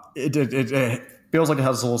 So it feels like it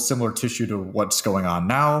has a little similar tissue to what's going on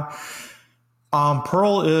now.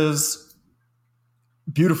 Pearl is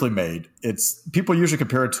beautifully made. It's people usually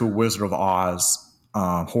compare it to a Wizard of Oz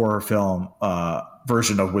horror film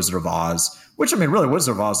version of Wizard of Oz, which I mean, really,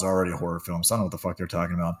 Wizard of Oz is already a horror film, so I don't know what the fuck they're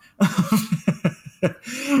talking about.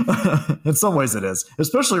 In some ways, it is,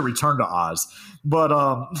 especially Return to Oz. But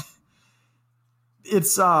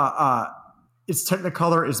it's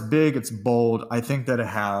Technicolor. It's big. It's bold. I think that it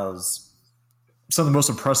has some of the most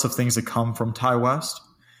impressive things that come from Ty West.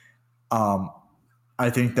 I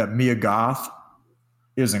think that Mia Goth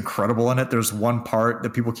is incredible in it. There's one part that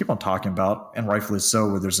people keep on talking about, and rightfully so,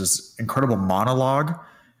 where there's this incredible monologue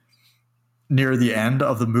near the end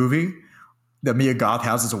of the movie that Mia Goth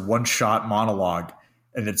has as a one-shot monologue,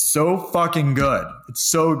 and it's so fucking good. It's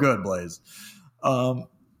so good, Blaze. I'm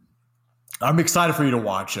excited for you to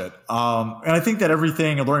watch it. And I think that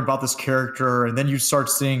everything and learning about this character, and then you start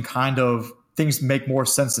seeing kind of things make more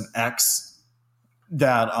sense in X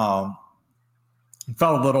that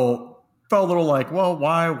felt a little like, well,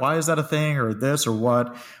 why is that a thing, or this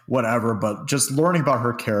or whatever. But just learning about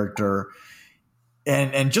her character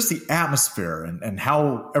and just the atmosphere and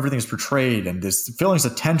how everything is portrayed and this feelings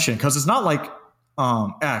of tension, because it's not like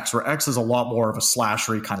X, where X is a lot more of a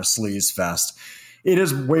slashery kind of sleaze fest. It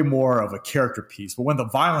is way more of a character piece. But when the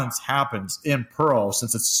violence happens in Pearl,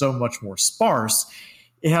 since it's so much more sparse,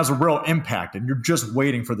 it has a real impact, and you're just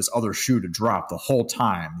waiting for this other shoe to drop the whole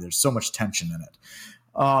time. There's so much tension in it.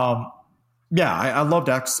 I loved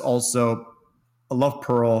X also. I love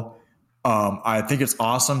Pearl. I think it's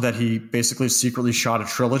awesome that he basically secretly shot a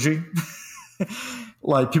trilogy.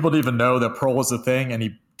 Like, people didn't even know that Pearl was a thing, and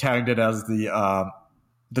he tagged it as the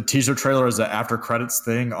teaser trailer as an after credits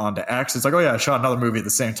thing onto X. It's like, oh yeah, I shot another movie at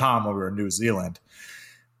the same time while we were in New Zealand.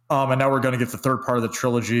 And now we're going to get the third part of the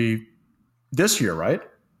trilogy this year, right?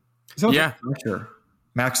 Yeah. Sure.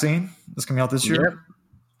 Maxine is coming out this year.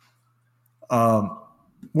 Yep.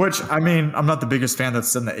 Which, I mean, I'm not the biggest fan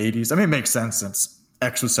that's in the 80s. I mean, it makes sense since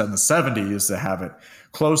X was set in the 70s to have it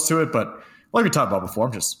close to it. But like we talked about before,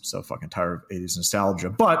 I'm just so fucking tired of 80s nostalgia.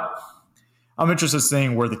 But I'm interested in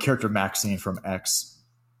seeing where the character Maxine from X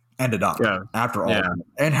ended up after all,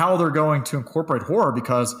 and how they're going to incorporate horror,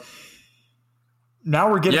 because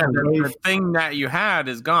now we're getting the thing that you had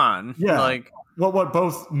is gone. Yeah, like what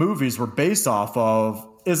both movies were based off of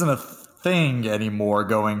isn't a thing anymore.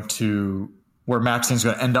 Going to where Maxine's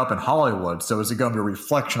going to end up in Hollywood. So is it going to be a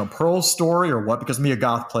reflection of Pearl's story or what? Because Mia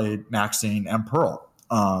Goth played Maxine and Pearl.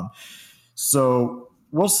 So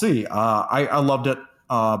we'll see. I loved it.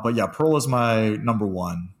 But yeah, Pearl is my number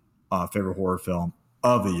one favorite horror film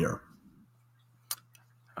of the year.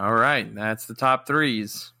 All right. That's the top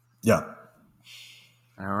threes. Yeah.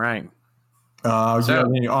 All right. Do you have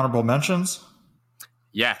any honorable mentions?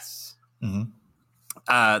 Yes.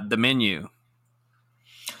 Mm-hmm. The Menu.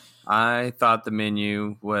 I thought The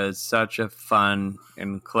Menu was such a fun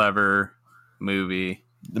and clever movie.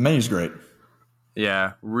 The Menu's great.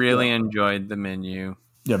 Yeah, really enjoyed The Menu.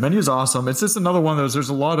 Yeah, Menu's awesome. It's just another one of those. There's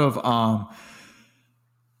a lot of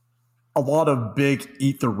big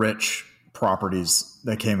eat the rich properties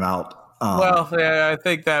that came out. I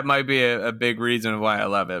think that might be a big reason why I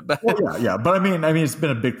love it. But yeah. But I mean, it's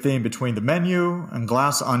been a big theme between The Menu and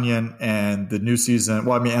Glass Onion and the new season.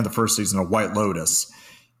 Well, I mean, and the first season of White Lotus.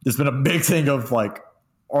 There's been a big thing of like,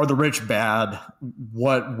 are the rich bad?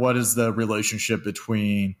 What is the relationship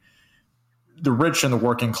between the rich and the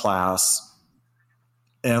working class?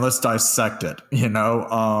 And let's dissect it, And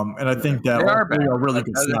I think that are really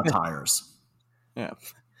good satires. Yeah.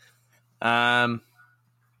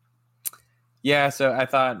 Yeah, so I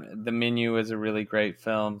thought The Menu was a really great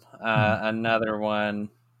film. Another one,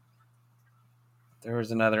 there was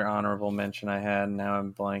another honorable mention I had, and now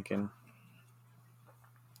I'm blanking.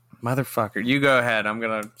 Motherfucker, you go ahead. I'm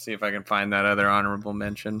going to see if I can find that other honorable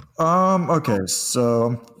mention. Okay, so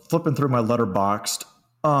I'm flipping through my Letterboxd.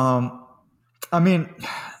 I mean,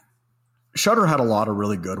 Shudder had a lot of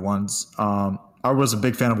really good ones. I was a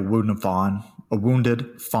big fan of A Wounded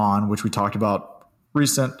Fawn, which we talked about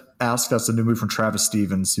recent. Ask, that's a new movie from Travis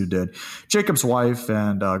Stevens, who did Jacob's Wife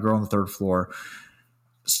and Girl on the Third Floor.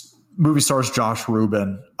 Movie stars Josh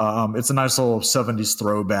Rubin. It's a nice little 70s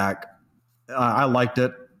throwback. I liked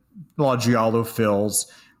it. A lot of giallo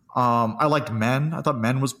fills. I liked Men. I thought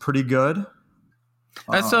Men was pretty good.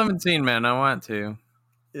 I still haven't seen Men. I want to.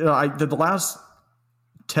 I did the last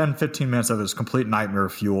 10, 15 minutes of it is complete nightmare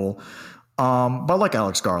fuel. But I like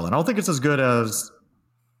Alex Garland. I don't think it's as good as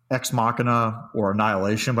Ex Machina or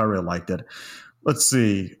Annihilation, but I really liked it. Let's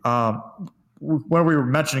see. When we were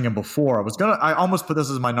mentioning him before, I almost put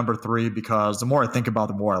this as my number 3 because the more I think about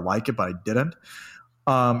it, the more I like it, but I didn't.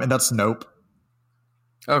 And that's Nope.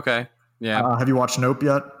 Okay. Yeah. Have you watched Nope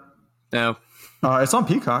yet? No. It's on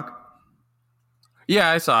Peacock. Yeah,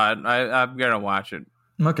 I saw it. I'm gonna watch it.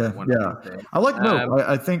 Okay. Yeah, I like Nope.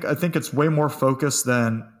 I think it's way more focused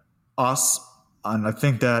than Us, and I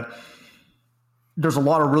think that there's a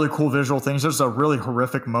lot of really cool visual things. There's a really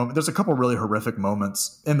horrific moment. There's a couple really horrific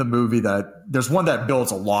moments in the movie there's one that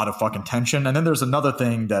builds a lot of fucking tension. And then there's another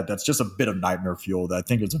thing that's just a bit of nightmare fuel that I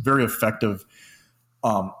think is a very effective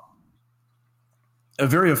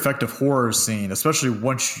horror scene, especially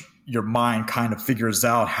once your mind kind of figures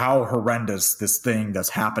out how horrendous this thing that's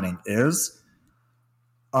happening is.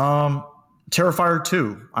 Terrifier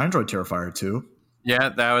 2. I enjoyed Terrifier 2. Yeah,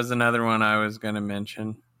 that was another one I was going to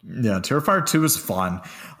mention. Yeah, Terrifier 2 is fun.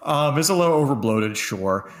 It's a little overbloated,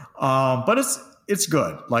 sure. But it's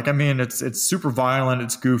good. Like, I mean, it's super violent,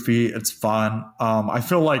 it's goofy, it's fun. I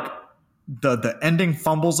feel like the ending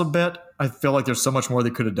fumbles a bit. I feel like there's so much more they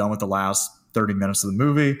could have done with the last 30 minutes of the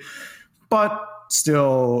movie. But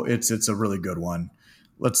still, it's a really good one.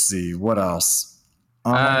 Let's see, what else?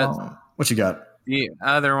 What you got? The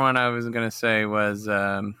other one I was going to say was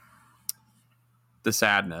The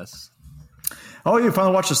Sadness. Oh, you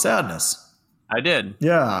finally watched The Sadness. I did.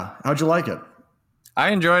 Yeah. How'd you like it? I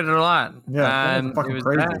enjoyed it a lot. Yeah, it was fucking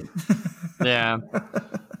crazy. Yeah.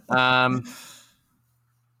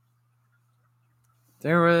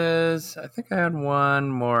 There was, I think I had one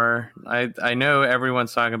more. I know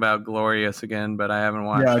everyone's talking about Glorious again, but I haven't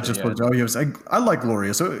watched it yet. Glorious. I like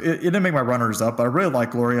Glorious. It didn't make my runners up, but I really like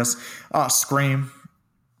Glorious. Scream.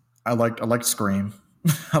 I liked Scream.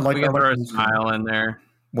 We can throw a Smile in there.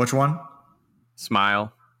 Which one?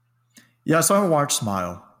 Smile. Yeah, so I haven't watched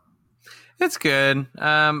Smile. It's good.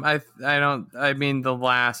 I mean, the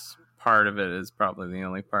last part of it is probably the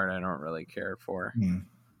only part I don't really care for.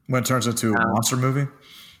 When it turns into a monster movie?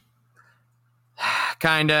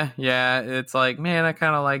 Kinda, yeah. It's like, man, I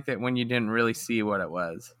kind of liked it when you didn't really see what it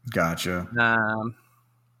was. Gotcha.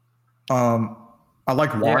 I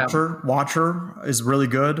like Watcher. Yeah. Watcher is really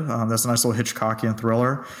good. That's a nice little Hitchcockian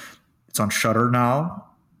thriller. It's on Shudder now.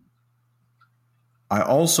 I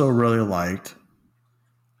also really liked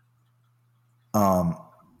one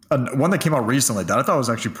that came out recently that I thought was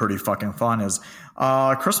actually pretty fucking fun is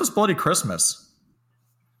Christmas Bloody Christmas.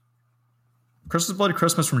 Christmas Bloody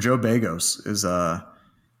Christmas from Joe Bagos is a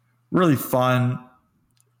really fun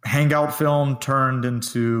hangout film turned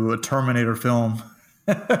into a Terminator film.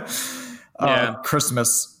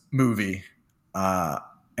 Christmas movie. And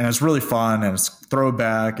it's really fun and it's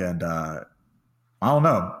throwback and I don't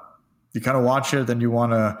know. You kind of watch it, then you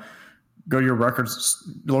want to go to your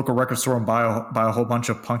local record store and buy a whole bunch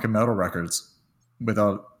of punk and metal records.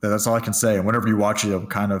 That's all I can say. And whenever you watch it, it'll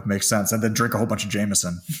kind of make sense. And then drink a whole bunch of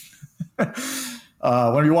Jameson.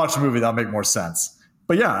 When you watch the movie, that'll make more sense.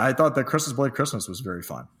 But yeah, I thought that Christmas Bloody Christmas was very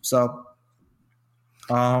fun. So,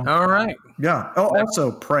 all right. Yeah. Oh,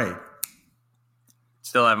 also Prey.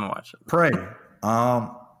 Still haven't watched it. Prey.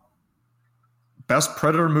 Best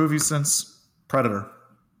Predator movie since Predator.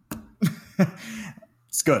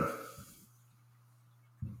 It's good.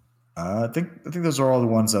 I think those are all the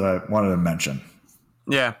ones that I wanted to mention.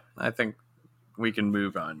 Yeah, I think we can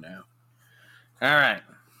move on now. All right.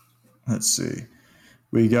 Let's see.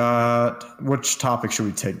 We got, which topic should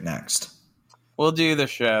we take next? We'll do the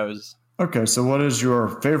shows. Okay, so what is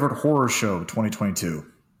your favorite horror show of 2022?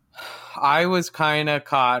 I was kind of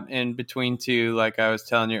caught in between two, like I was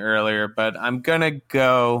telling you earlier, but I'm going to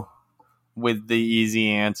go with the easy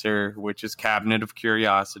answer, which is Cabinet of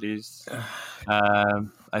Curiosities.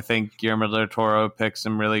 I think Guillermo del Toro picked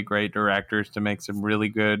some really great directors to make some really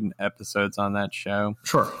good episodes on that show.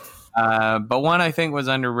 Sure. But one I think was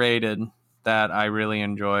underrated that I really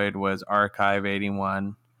enjoyed was Archive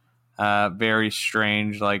 81. Very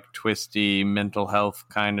strange, like twisty mental health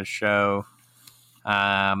kind of show.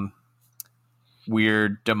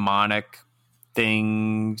 Weird demonic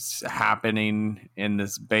things happening in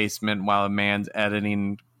this basement while a man's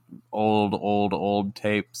editing old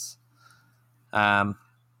tapes.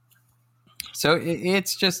 So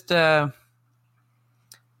it's just I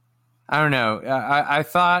don't know. I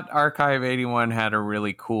thought Archive 81 had a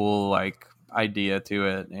really cool like idea to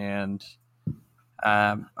it, and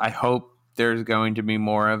I hope there's going to be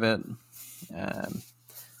more of it.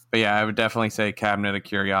 But yeah, I would definitely say Cabinet of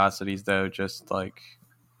Curiosities, though, just like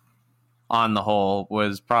on the whole,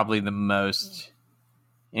 was probably the most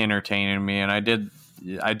entertaining to me. And I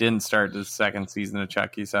didn't start the second season of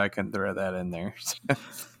Chucky, so I couldn't throw that in there.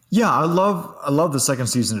 Yeah, I love the second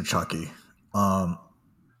season of Chucky. I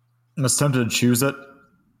was tempted to choose it.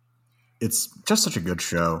 It's just such a good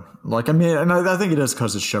show. Like, I mean, and I think it is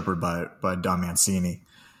because it's shepherded by Don Mancini,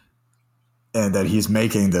 and that he's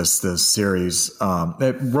making this series.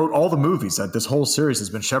 That wrote all the movies. That this whole series has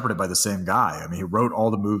been shepherded by the same guy. I mean, he wrote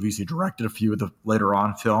all the movies. He directed a few of the later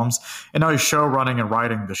on films, and now he's show running and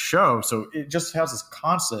writing the show. So it just has this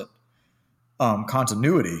constant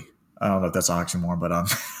continuity. I don't know if that's an oxymoron, but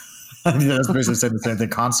I mean, that's basically saying the same thing.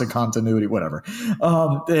 Constant continuity, whatever.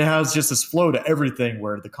 It has just this flow to everything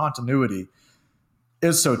where the continuity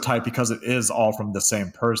is so tight because it is all from the same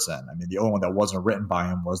person. I mean, the only one that wasn't written by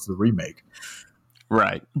him was the remake.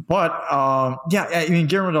 Right. But yeah, I mean,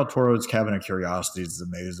 Guillermo del Toro's Cabinet of Curiosities is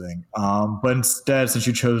amazing. But instead, since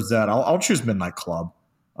you chose that, I'll choose Midnight Club.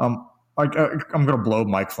 I'm going to blow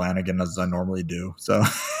Mike Flanagan as I normally do. So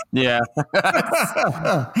Yeah.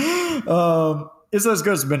 Is it as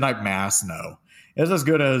good as Midnight Mass? No. Is it as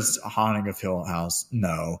good as Haunting of Hill House?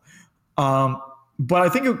 No. But I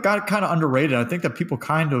think it got kind of underrated. I think that people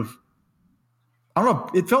kind of, I don't know,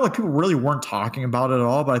 it felt like people really weren't talking about it at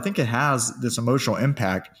all, but I think it has this emotional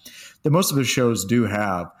impact that most of his shows do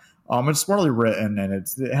have. It's smartly written, and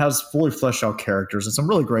it has fully fleshed out characters and some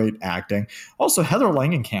really great acting. Also, Heather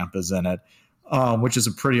Langenkamp is in it, which is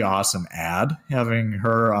a pretty awesome ad, having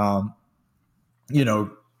her, of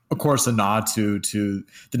course, a nod to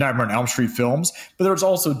the Nightmare on Elm Street films, but there's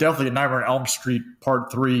also definitely a Nightmare on Elm Street Part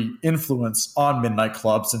 3 influence on Midnight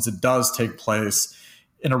Club, since it does take place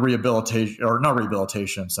in a rehabilitation, or not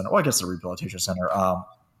rehabilitation center. Well, I guess a rehabilitation center.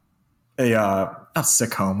 Not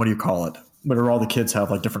sick home. What do you call it? Where all the kids have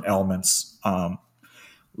like different ailments, like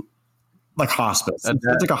hospice.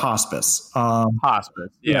 It's like a hospice. Hospice.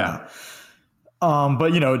 Yeah.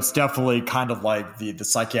 But it's definitely kind of like the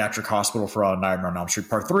psychiatric hospital for Nightmare on Elm Street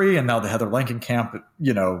Part 3, and now the Heather Langenkamp,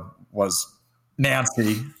 was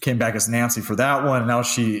Nancy, came back as Nancy for that one, and now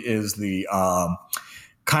she is the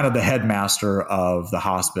kind of the headmaster of the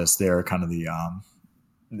hospice there, kind of the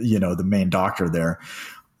the main doctor there.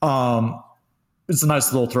 It's a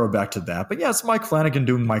nice little throwback to that, but yeah, it's Mike Flanagan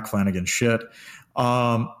doing Mike Flanagan shit.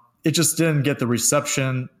 It just didn't get the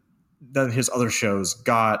reception that his other shows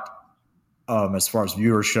got. As far as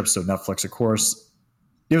viewership, so Netflix, of course,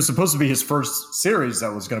 it was supposed to be his first series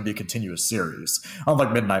that was going to be a continuous series,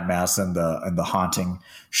 unlike Midnight Mass and the Haunting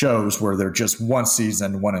shows where they're just one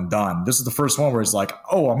season, one and done. This is the first one where he's like,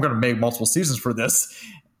 "Oh, I'm going to make multiple seasons for this,"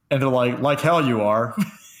 and they're like hell you are,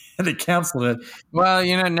 and they canceled it. Well,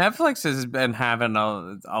 Netflix has been having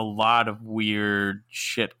a lot of weird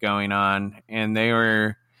shit going on, and they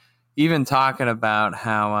were even talking about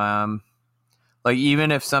how like,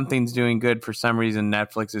 even if something's doing good, for some reason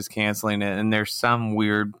Netflix is canceling it, and there's some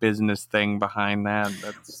weird business thing behind that.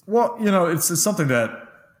 Well, it's something that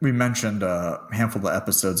we mentioned a handful of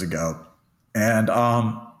episodes ago, and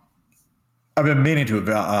I've been meaning to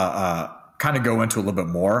kind of go into a little bit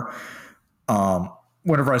more.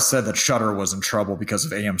 Whenever I said that Shudder was in trouble because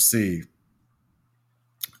of AMC,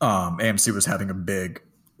 AMC was having a big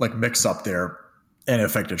mix up there, and it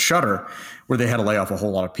affected Shudder, where they had to lay off a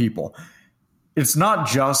whole lot of people. It's not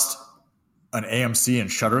just an AMC and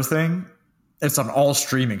Shudder thing. It's an all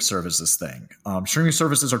streaming services thing. Streaming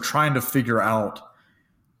services are trying to figure out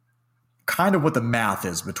kind of what the math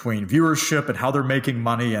is between viewership and how they're making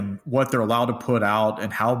money and what they're allowed to put out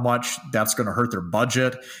and how much that's going to hurt their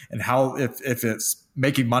budget and how if it's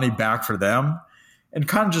making money back for them, and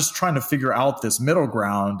kind of just trying to figure out this middle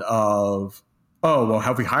ground of, oh, well,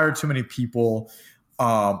 have we hired too many people?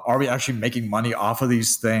 Are we actually making money off of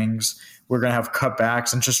these things? We're going to have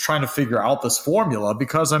cutbacks, and just trying to figure out this formula,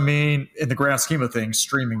 because, I mean, in the grand scheme of things,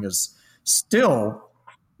 streaming is still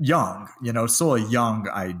young, still a young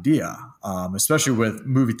idea, especially with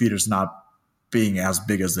movie theaters not being as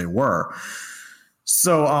big as they were.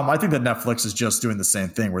 So I think that Netflix is just doing the same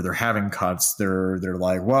thing, where they're having cuts. They're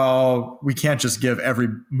like, well, we can't just give every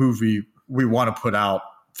movie we want to put out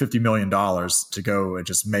 $50 million to go and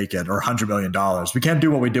just make it, or $100 million. We can't do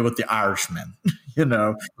what we did with The Irishman,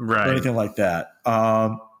 right? Or anything like that.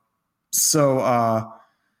 So I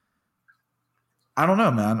don't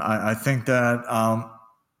know, man. I think that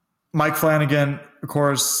Mike Flanagan, of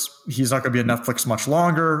course, he's not going to be at Netflix much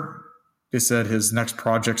longer. They said his next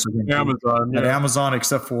projects are going to be at Amazon,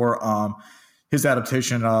 except for his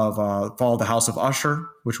adaptation of Fall of the House of Usher,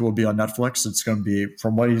 which will be on Netflix. It's going to be,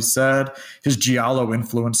 from what he said, his Giallo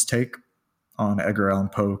influenced take on Edgar Allan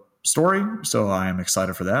Poe story. So I am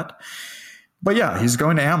excited for that. But yeah, he's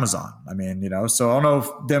going to Amazon. I mean, so I don't know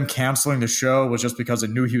if them canceling the show was just because they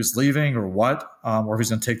knew he was leaving or what, or if he's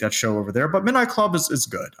going to take that show over there. But Midnight Club is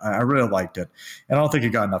good. I really liked it. And I don't think it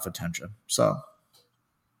got enough attention. So.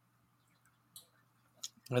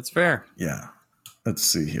 That's fair. Yeah. Let's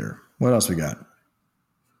see here. What else we got?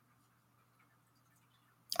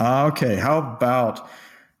 Okay. How about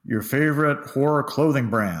your favorite horror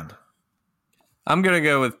clothing brand? I'm going to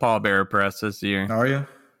go with Paul Bearer Press this year. Are you?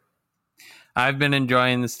 I've been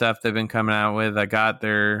enjoying the stuff they've been coming out with. I got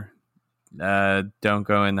their Don't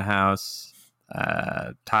Go in the House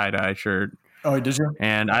tie-dye shirt. Oh, did you?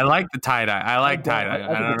 And I like the tie-dye. I like tie-dye.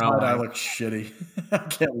 I don't know. Tie-dye looks shitty. I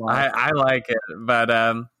can't lie. I like it. But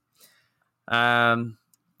I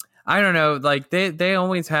don't know. Like they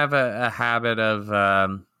always have a habit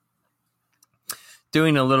of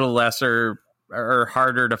doing a little lesser or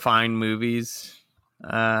harder to find movies.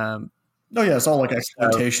 Oh yeah, it's all like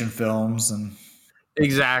exploitation films and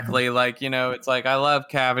exactly. Like, it's like I love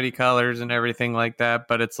Cavity Colors and everything like that,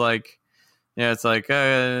 but it's like, it's like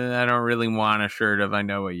I don't really want a shirt of I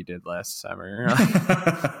Know What You Did Last Summer.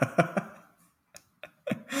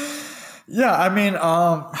 Yeah, I mean,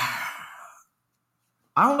 I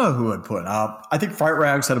don't know who I'd put. I think Fright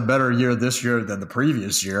Rags had a better year this year than the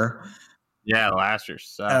previous year. Yeah, last year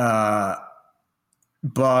sucked.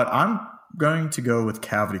 But I'm going to go with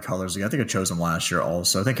Cavity Colors again. I think I chose them last year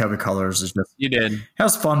also. I think Cavity Colors is just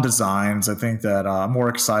has fun designs. I think that I'm more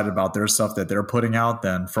excited about their stuff that they're putting out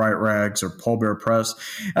than Fright Rags or Paul Bearer Press.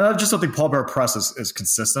 And I just don't think Paul Bearer Press is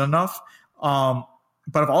consistent enough. But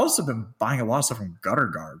I've also been buying a lot of stuff from Gutter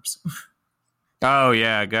Garbs. Oh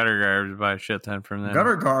yeah, Gutter Garbs, buy a shit ton from them.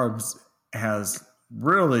 Gutter Garbs has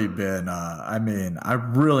really been. I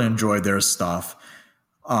really enjoyed their stuff.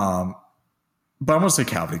 But I'm going to say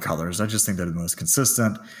Cavity Colors. I just think they're the most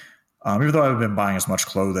consistent. Even though I haven't been buying as much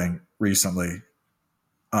clothing recently,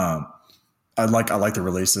 I like the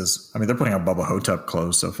releases. I mean, they're putting out Bubba Hotep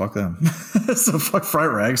clothes, so fuck them. So fuck Fright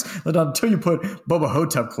Rags. Until you put Bubba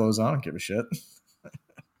Hotep clothes on, I don't give a shit.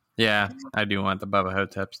 Yeah, I do want the Bubba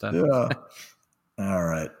Hotep stuff. Yeah. All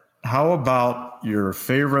right. How about your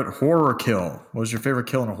favorite horror kill? What was your favorite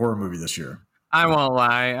kill in a horror movie this year? I won't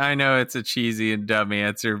lie. I know it's a cheesy and dumb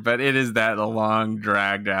answer, but it is that long,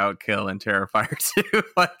 dragged out kill in Terrifier 2.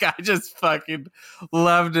 Like, I just fucking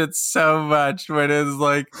loved it so much when it was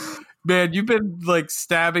like, man, you've been like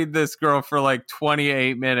stabbing this girl for like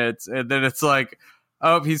 28 minutes, and then it's like,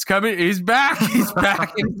 oh, he's coming, he's back, and he's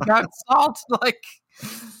got salt.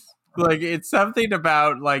 Like it's something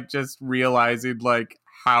about like just realizing like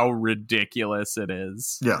how ridiculous it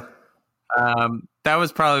is. Yeah. That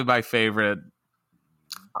was probably my favorite,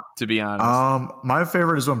 to be honest. My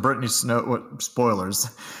favorite is when Brittany Snow. Spoilers.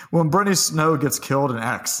 When Brittany Snow gets killed in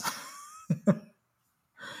X.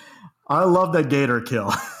 I love that gator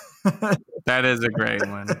kill. That is a great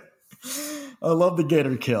one. I love the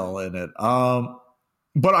gator kill in it.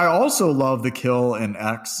 But I also love the kill in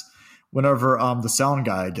X whenever the sound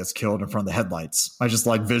guy gets killed in front of the headlights. I just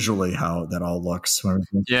like visually how that all looks.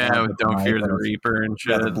 Yeah, with Don't Fear the Reaper and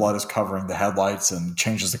shit. Yeah, the blood is covering the headlights and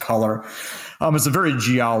changes the color. It's a very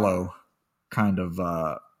giallo kind of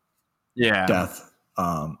death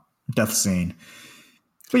scene.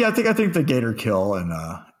 But yeah, I think the gator kill in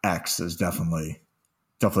X is definitely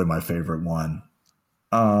my favorite one.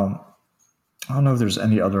 I don't know if there's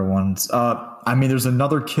any other ones. There's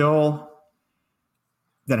another kill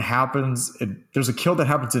that happens. There's a kill that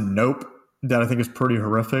happens in Nope that I think is pretty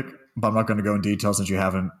horrific, but I'm not going to go in detail since you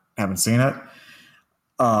haven't seen it.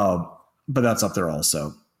 But that's up there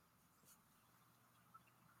also.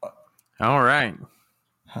 All right.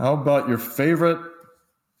 How about your favorite?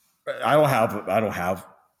 I don't have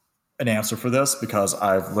an answer for this because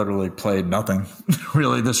I've literally played nothing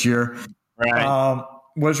really this year. Right.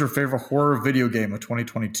 What is your favorite horror video game of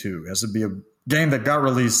 2022? It has to be a game that got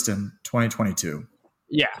released in 2022.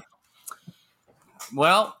 Yeah.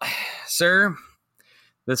 Well, sir,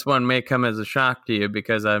 this one may come as a shock to you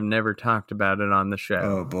because I've never talked about it on the show.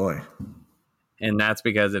 Oh, boy. And that's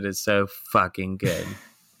because it is so fucking good.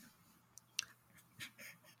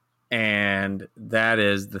 And that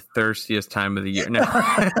is The Thirstiest Time of the Year. No.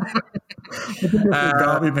 Got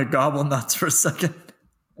me McGobble nuts for a second.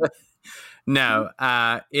 No,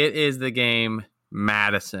 it is the game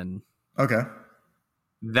Madison. Okay.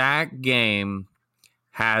 That game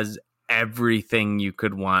has everything you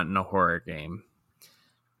could want in a horror game.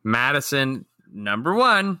 Madison, number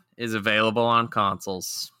one, is available on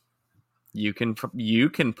consoles. You can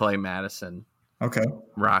play Madison. Okay.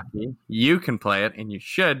 Rocky, you can play it, and you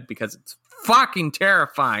should because it's fucking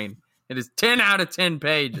terrifying. It is 10 out of 10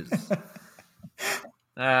 pages.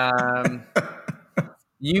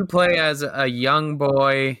 You play as a young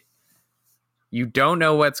boy. You don't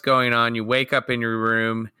know what's going on. You wake up in your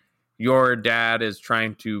room. Your dad is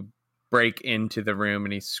trying to break into the room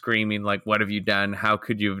and he's screaming like, what have you done? How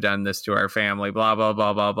could you have done this to our family? Blah, blah,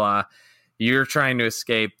 blah, blah, blah. You're trying to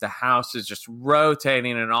escape. The house is just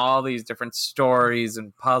rotating in all these different stories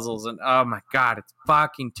and puzzles. And oh my God, it's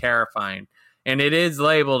fucking terrifying. And it is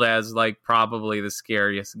labeled as like probably the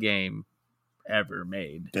scariest game ever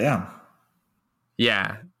made. Damn.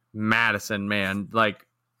 Yeah. Madison, man. Like,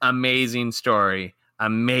 amazing story,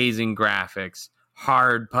 amazing graphics,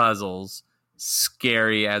 hard puzzles,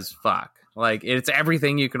 scary as fuck. Like, it's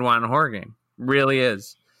everything you could want in a horror game. Really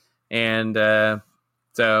is. And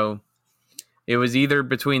so it was either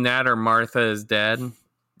between that or Martha is Dead.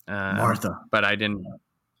 Martha. But I didn't.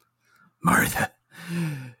 Martha.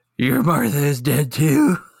 Your Martha is dead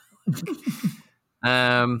too.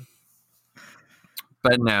 But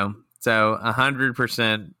no. So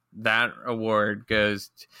 100%. That award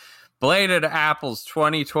goes Bladed Apple's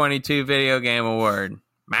 2022 Video Game Award.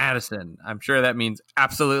 Madison. I'm sure that means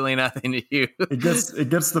absolutely nothing to you. It gets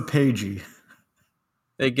the Pagey.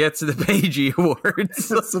 It gets the Pagey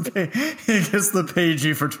Awards. It gets the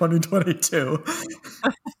Pagey for 2022.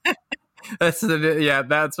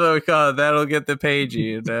 That's what we call it. That'll get the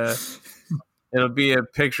Pagey. And, it'll be a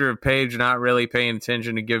picture of Paige not really paying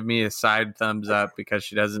attention to give me a side thumbs up because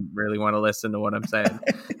she doesn't really want to listen to what I'm saying.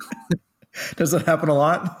 Does that happen a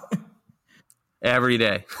lot? Every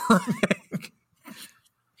day.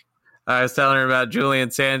 I was telling her about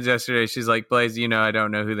Julian Sands yesterday. She's like, Blaze, I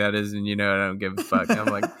don't know who that is, and I don't give a fuck. I'm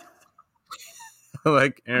like, all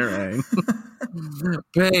right.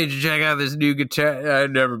 Paige, check out this new guitar.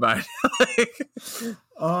 Never mind.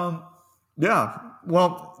 Yeah.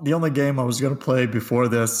 Well, the only game I was going to play before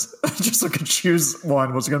this, just so I could choose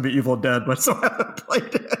one, was going to be Evil Dead, but so I haven't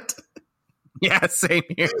played it. Yeah, same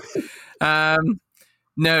here.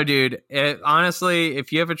 No, dude. Honestly,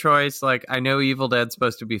 if you have a choice, like, I know Evil Dead's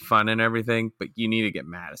supposed to be fun and everything, but you need to get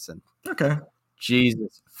Madison. Okay.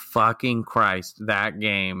 Jesus fucking Christ. That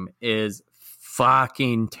game is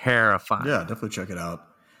fucking terrifying. Yeah, definitely check it out.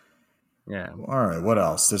 Yeah. All right. What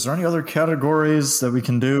else? Is there any other categories that we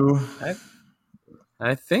can do?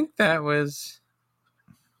 I think that was...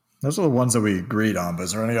 Those are the ones that we agreed on, but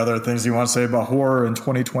is there any other things you want to say about horror in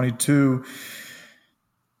 2022?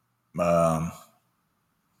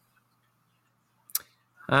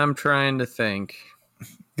 I'm trying to think.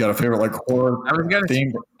 Got a favorite horror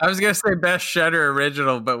theme? I was gonna say best Shudder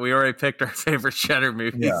original, but we already picked our favorite Shudder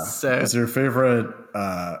movies. Yeah. So. Is your favorite?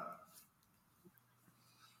 I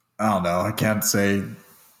don't know. I can't say.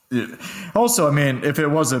 Also, I mean, if it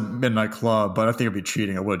was a Midnight Club, but I think it'd be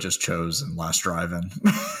cheating. I would have just chosen Last Drive-In.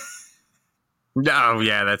 Oh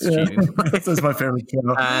yeah, that's cheating. That's my favorite show.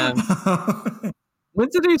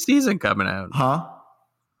 When's the new season coming out? Huh?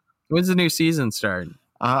 When's the new season start?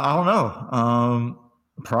 I don't know.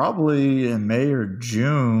 Probably in May or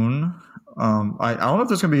June. I don't know if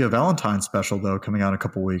there's going to be a Valentine's special though coming out in a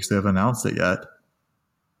couple weeks. They haven't announced it yet.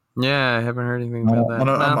 Yeah, I haven't heard anything about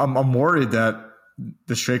that. I'm worried that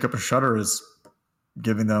the shakeup of Shudder is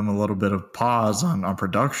giving them a little bit of pause on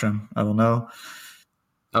production. I don't know.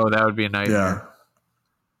 Oh, that would be a nightmare. Yeah.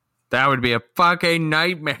 That would be a fucking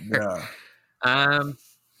nightmare. Yeah.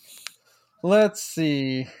 Let's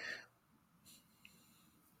see.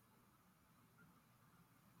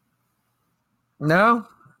 No,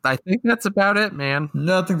 I think that's about it, man.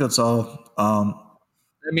 No, I think that's all. I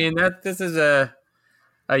mean, this is a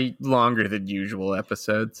longer than usual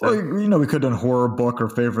episode. So. Well, we could have done horror book or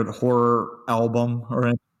favorite horror album or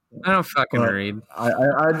anything. I don't fucking read.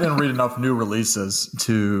 I didn't read enough new releases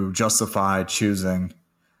to justify choosing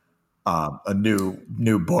a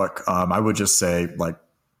new book. I would just say like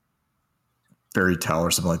Fairy Tale or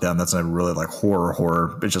something like that. And that's not really like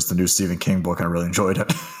horror. It's just the new Stephen King book. And I really enjoyed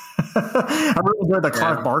it. I really enjoyed the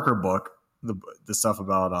Clive Barker book, the stuff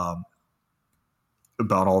about all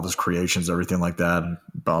of his creations, everything like that, and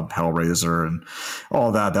about Hellraiser and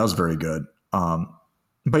all that. That was very good.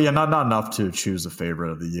 But yeah, not enough to choose a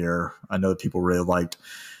favorite of the year. I know that people really liked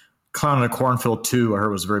Clown in a Cornfield 2. I heard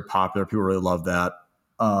it was very popular. People really loved that.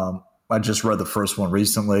 I just read the first one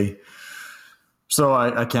recently, so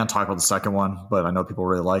I can't talk about the second one, but I know people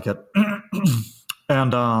really like it.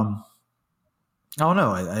 And I don't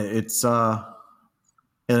know. It's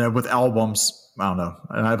and with albums, I don't know.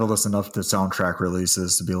 And I haven't listened enough to soundtrack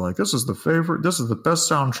releases to be like, this is the favorite. This is the best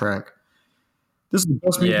soundtrack. This is the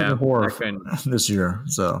best music of horror this year.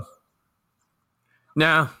 So,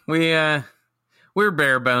 no, we're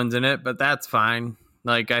bare bones in it, but that's fine.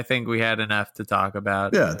 Like, I think we had enough to talk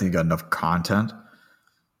about. Yeah, I think you got enough content.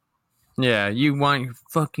 Yeah, you want your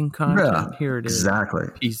fucking content. Here it is. Exactly.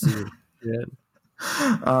 Pieces of shit.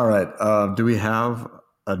 All right. Do we have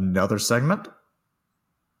another segment?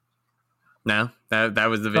 No, that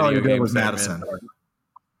was the video you game with segment. Madison.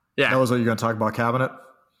 Yeah. That was what you're going to talk about, Cabinet?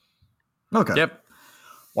 Okay. Yep.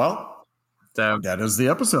 Well, So that is the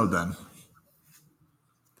episode then.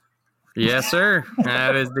 yes, sir.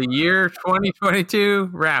 That is the year 2022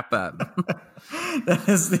 wrap up. That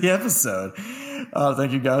is the episode.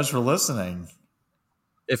 Thank you guys for listening.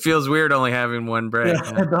 It feels weird only having one break.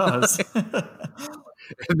 Yeah, it does.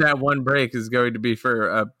 That one break is going to be for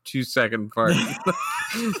a 2-second fart.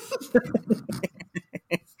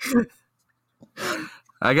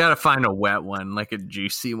 I gotta find a wet one, like a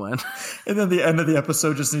juicy one. And then the end of the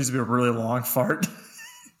episode just needs to be a really long fart.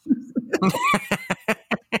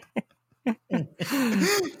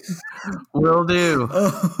 Will do.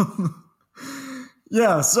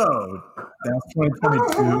 Yeah, so that's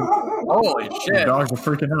 2022. Holy shit. Dogs are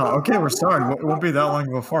freaking out. Okay, we're sorry. It won't be that long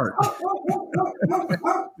of a fart.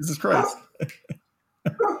 Jesus Christ.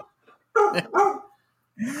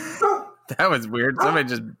 That was weird. Somebody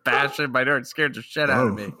just bashed in my door and scared the shit out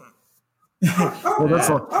of me. Well, that's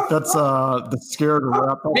the scare to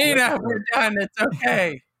wrap up. Nina, we're done. It's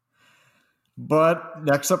okay. But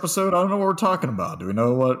next episode, I don't know what we're talking about. Do we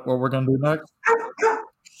know what we're going to do next?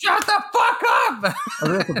 Shut the fuck up! I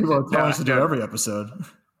think that's what people are telling us to do every episode.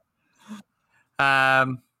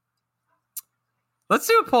 Let's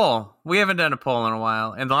do a poll. We haven't done a poll in a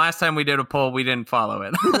while, and the last time we did a poll, we didn't follow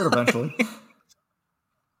it. We did eventually.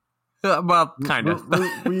 Well, kind of.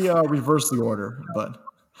 We reversed the order, but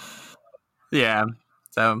yeah.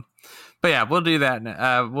 So, but yeah, we'll do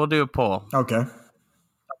that. We'll do a poll. Okay.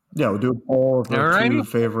 Yeah, we'll do a poll of our Alrighty.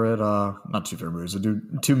 not two favorite movies. We'll do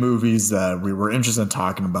 2 movies that we were interested in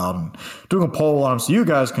talking about and doing a poll on them so you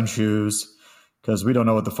guys can choose because we don't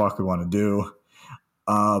know what the fuck we want to do.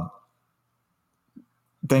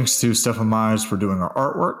 Thanks to Stephen Mize for doing our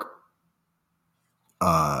artwork.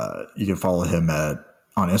 You can follow him on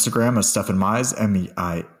Instagram as Stephen Mize,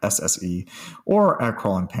 Meisse, or at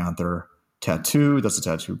Crawling Panther Tattoo. That's a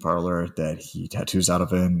tattoo parlor that he tattoos out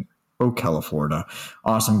of in California.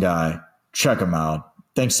 Awesome guy. Check him out.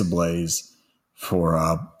 Thanks to Blaze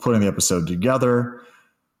for putting the episode together.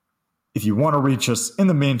 If you want to reach us in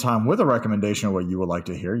the meantime with a recommendation of what you would like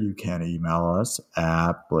to hear, you can email us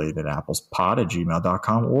at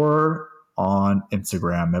bladedapplespod@gmail.com or on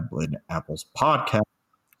Instagram at bladedapplespodcast.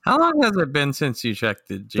 How long has it been since you checked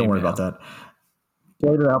the Gmail? Don't worry about that.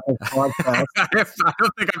 Bladed Apples Podcast. I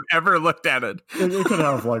don't think I've ever looked at it. It could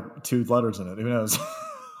have like 2 letters in it. Who knows?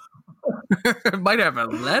 It might have a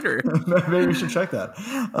letter. Maybe we should check that.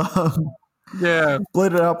 Yeah.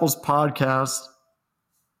 Bladed Apples Podcast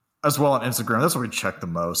as well on Instagram. That's what we check the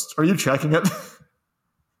most. Are you checking it?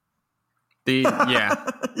 Yeah.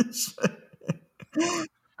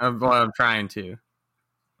 I'm trying to.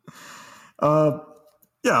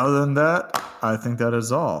 Yeah, other than that, I think that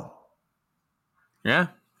is all. Yeah,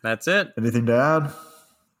 that's it. Anything to add?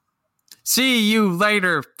 See you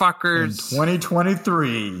later, fuckers. In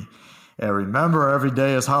 2023. And remember, every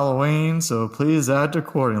day is Halloween, so please act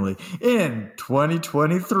accordingly. In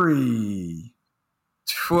 2023.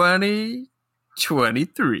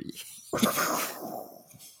 2023.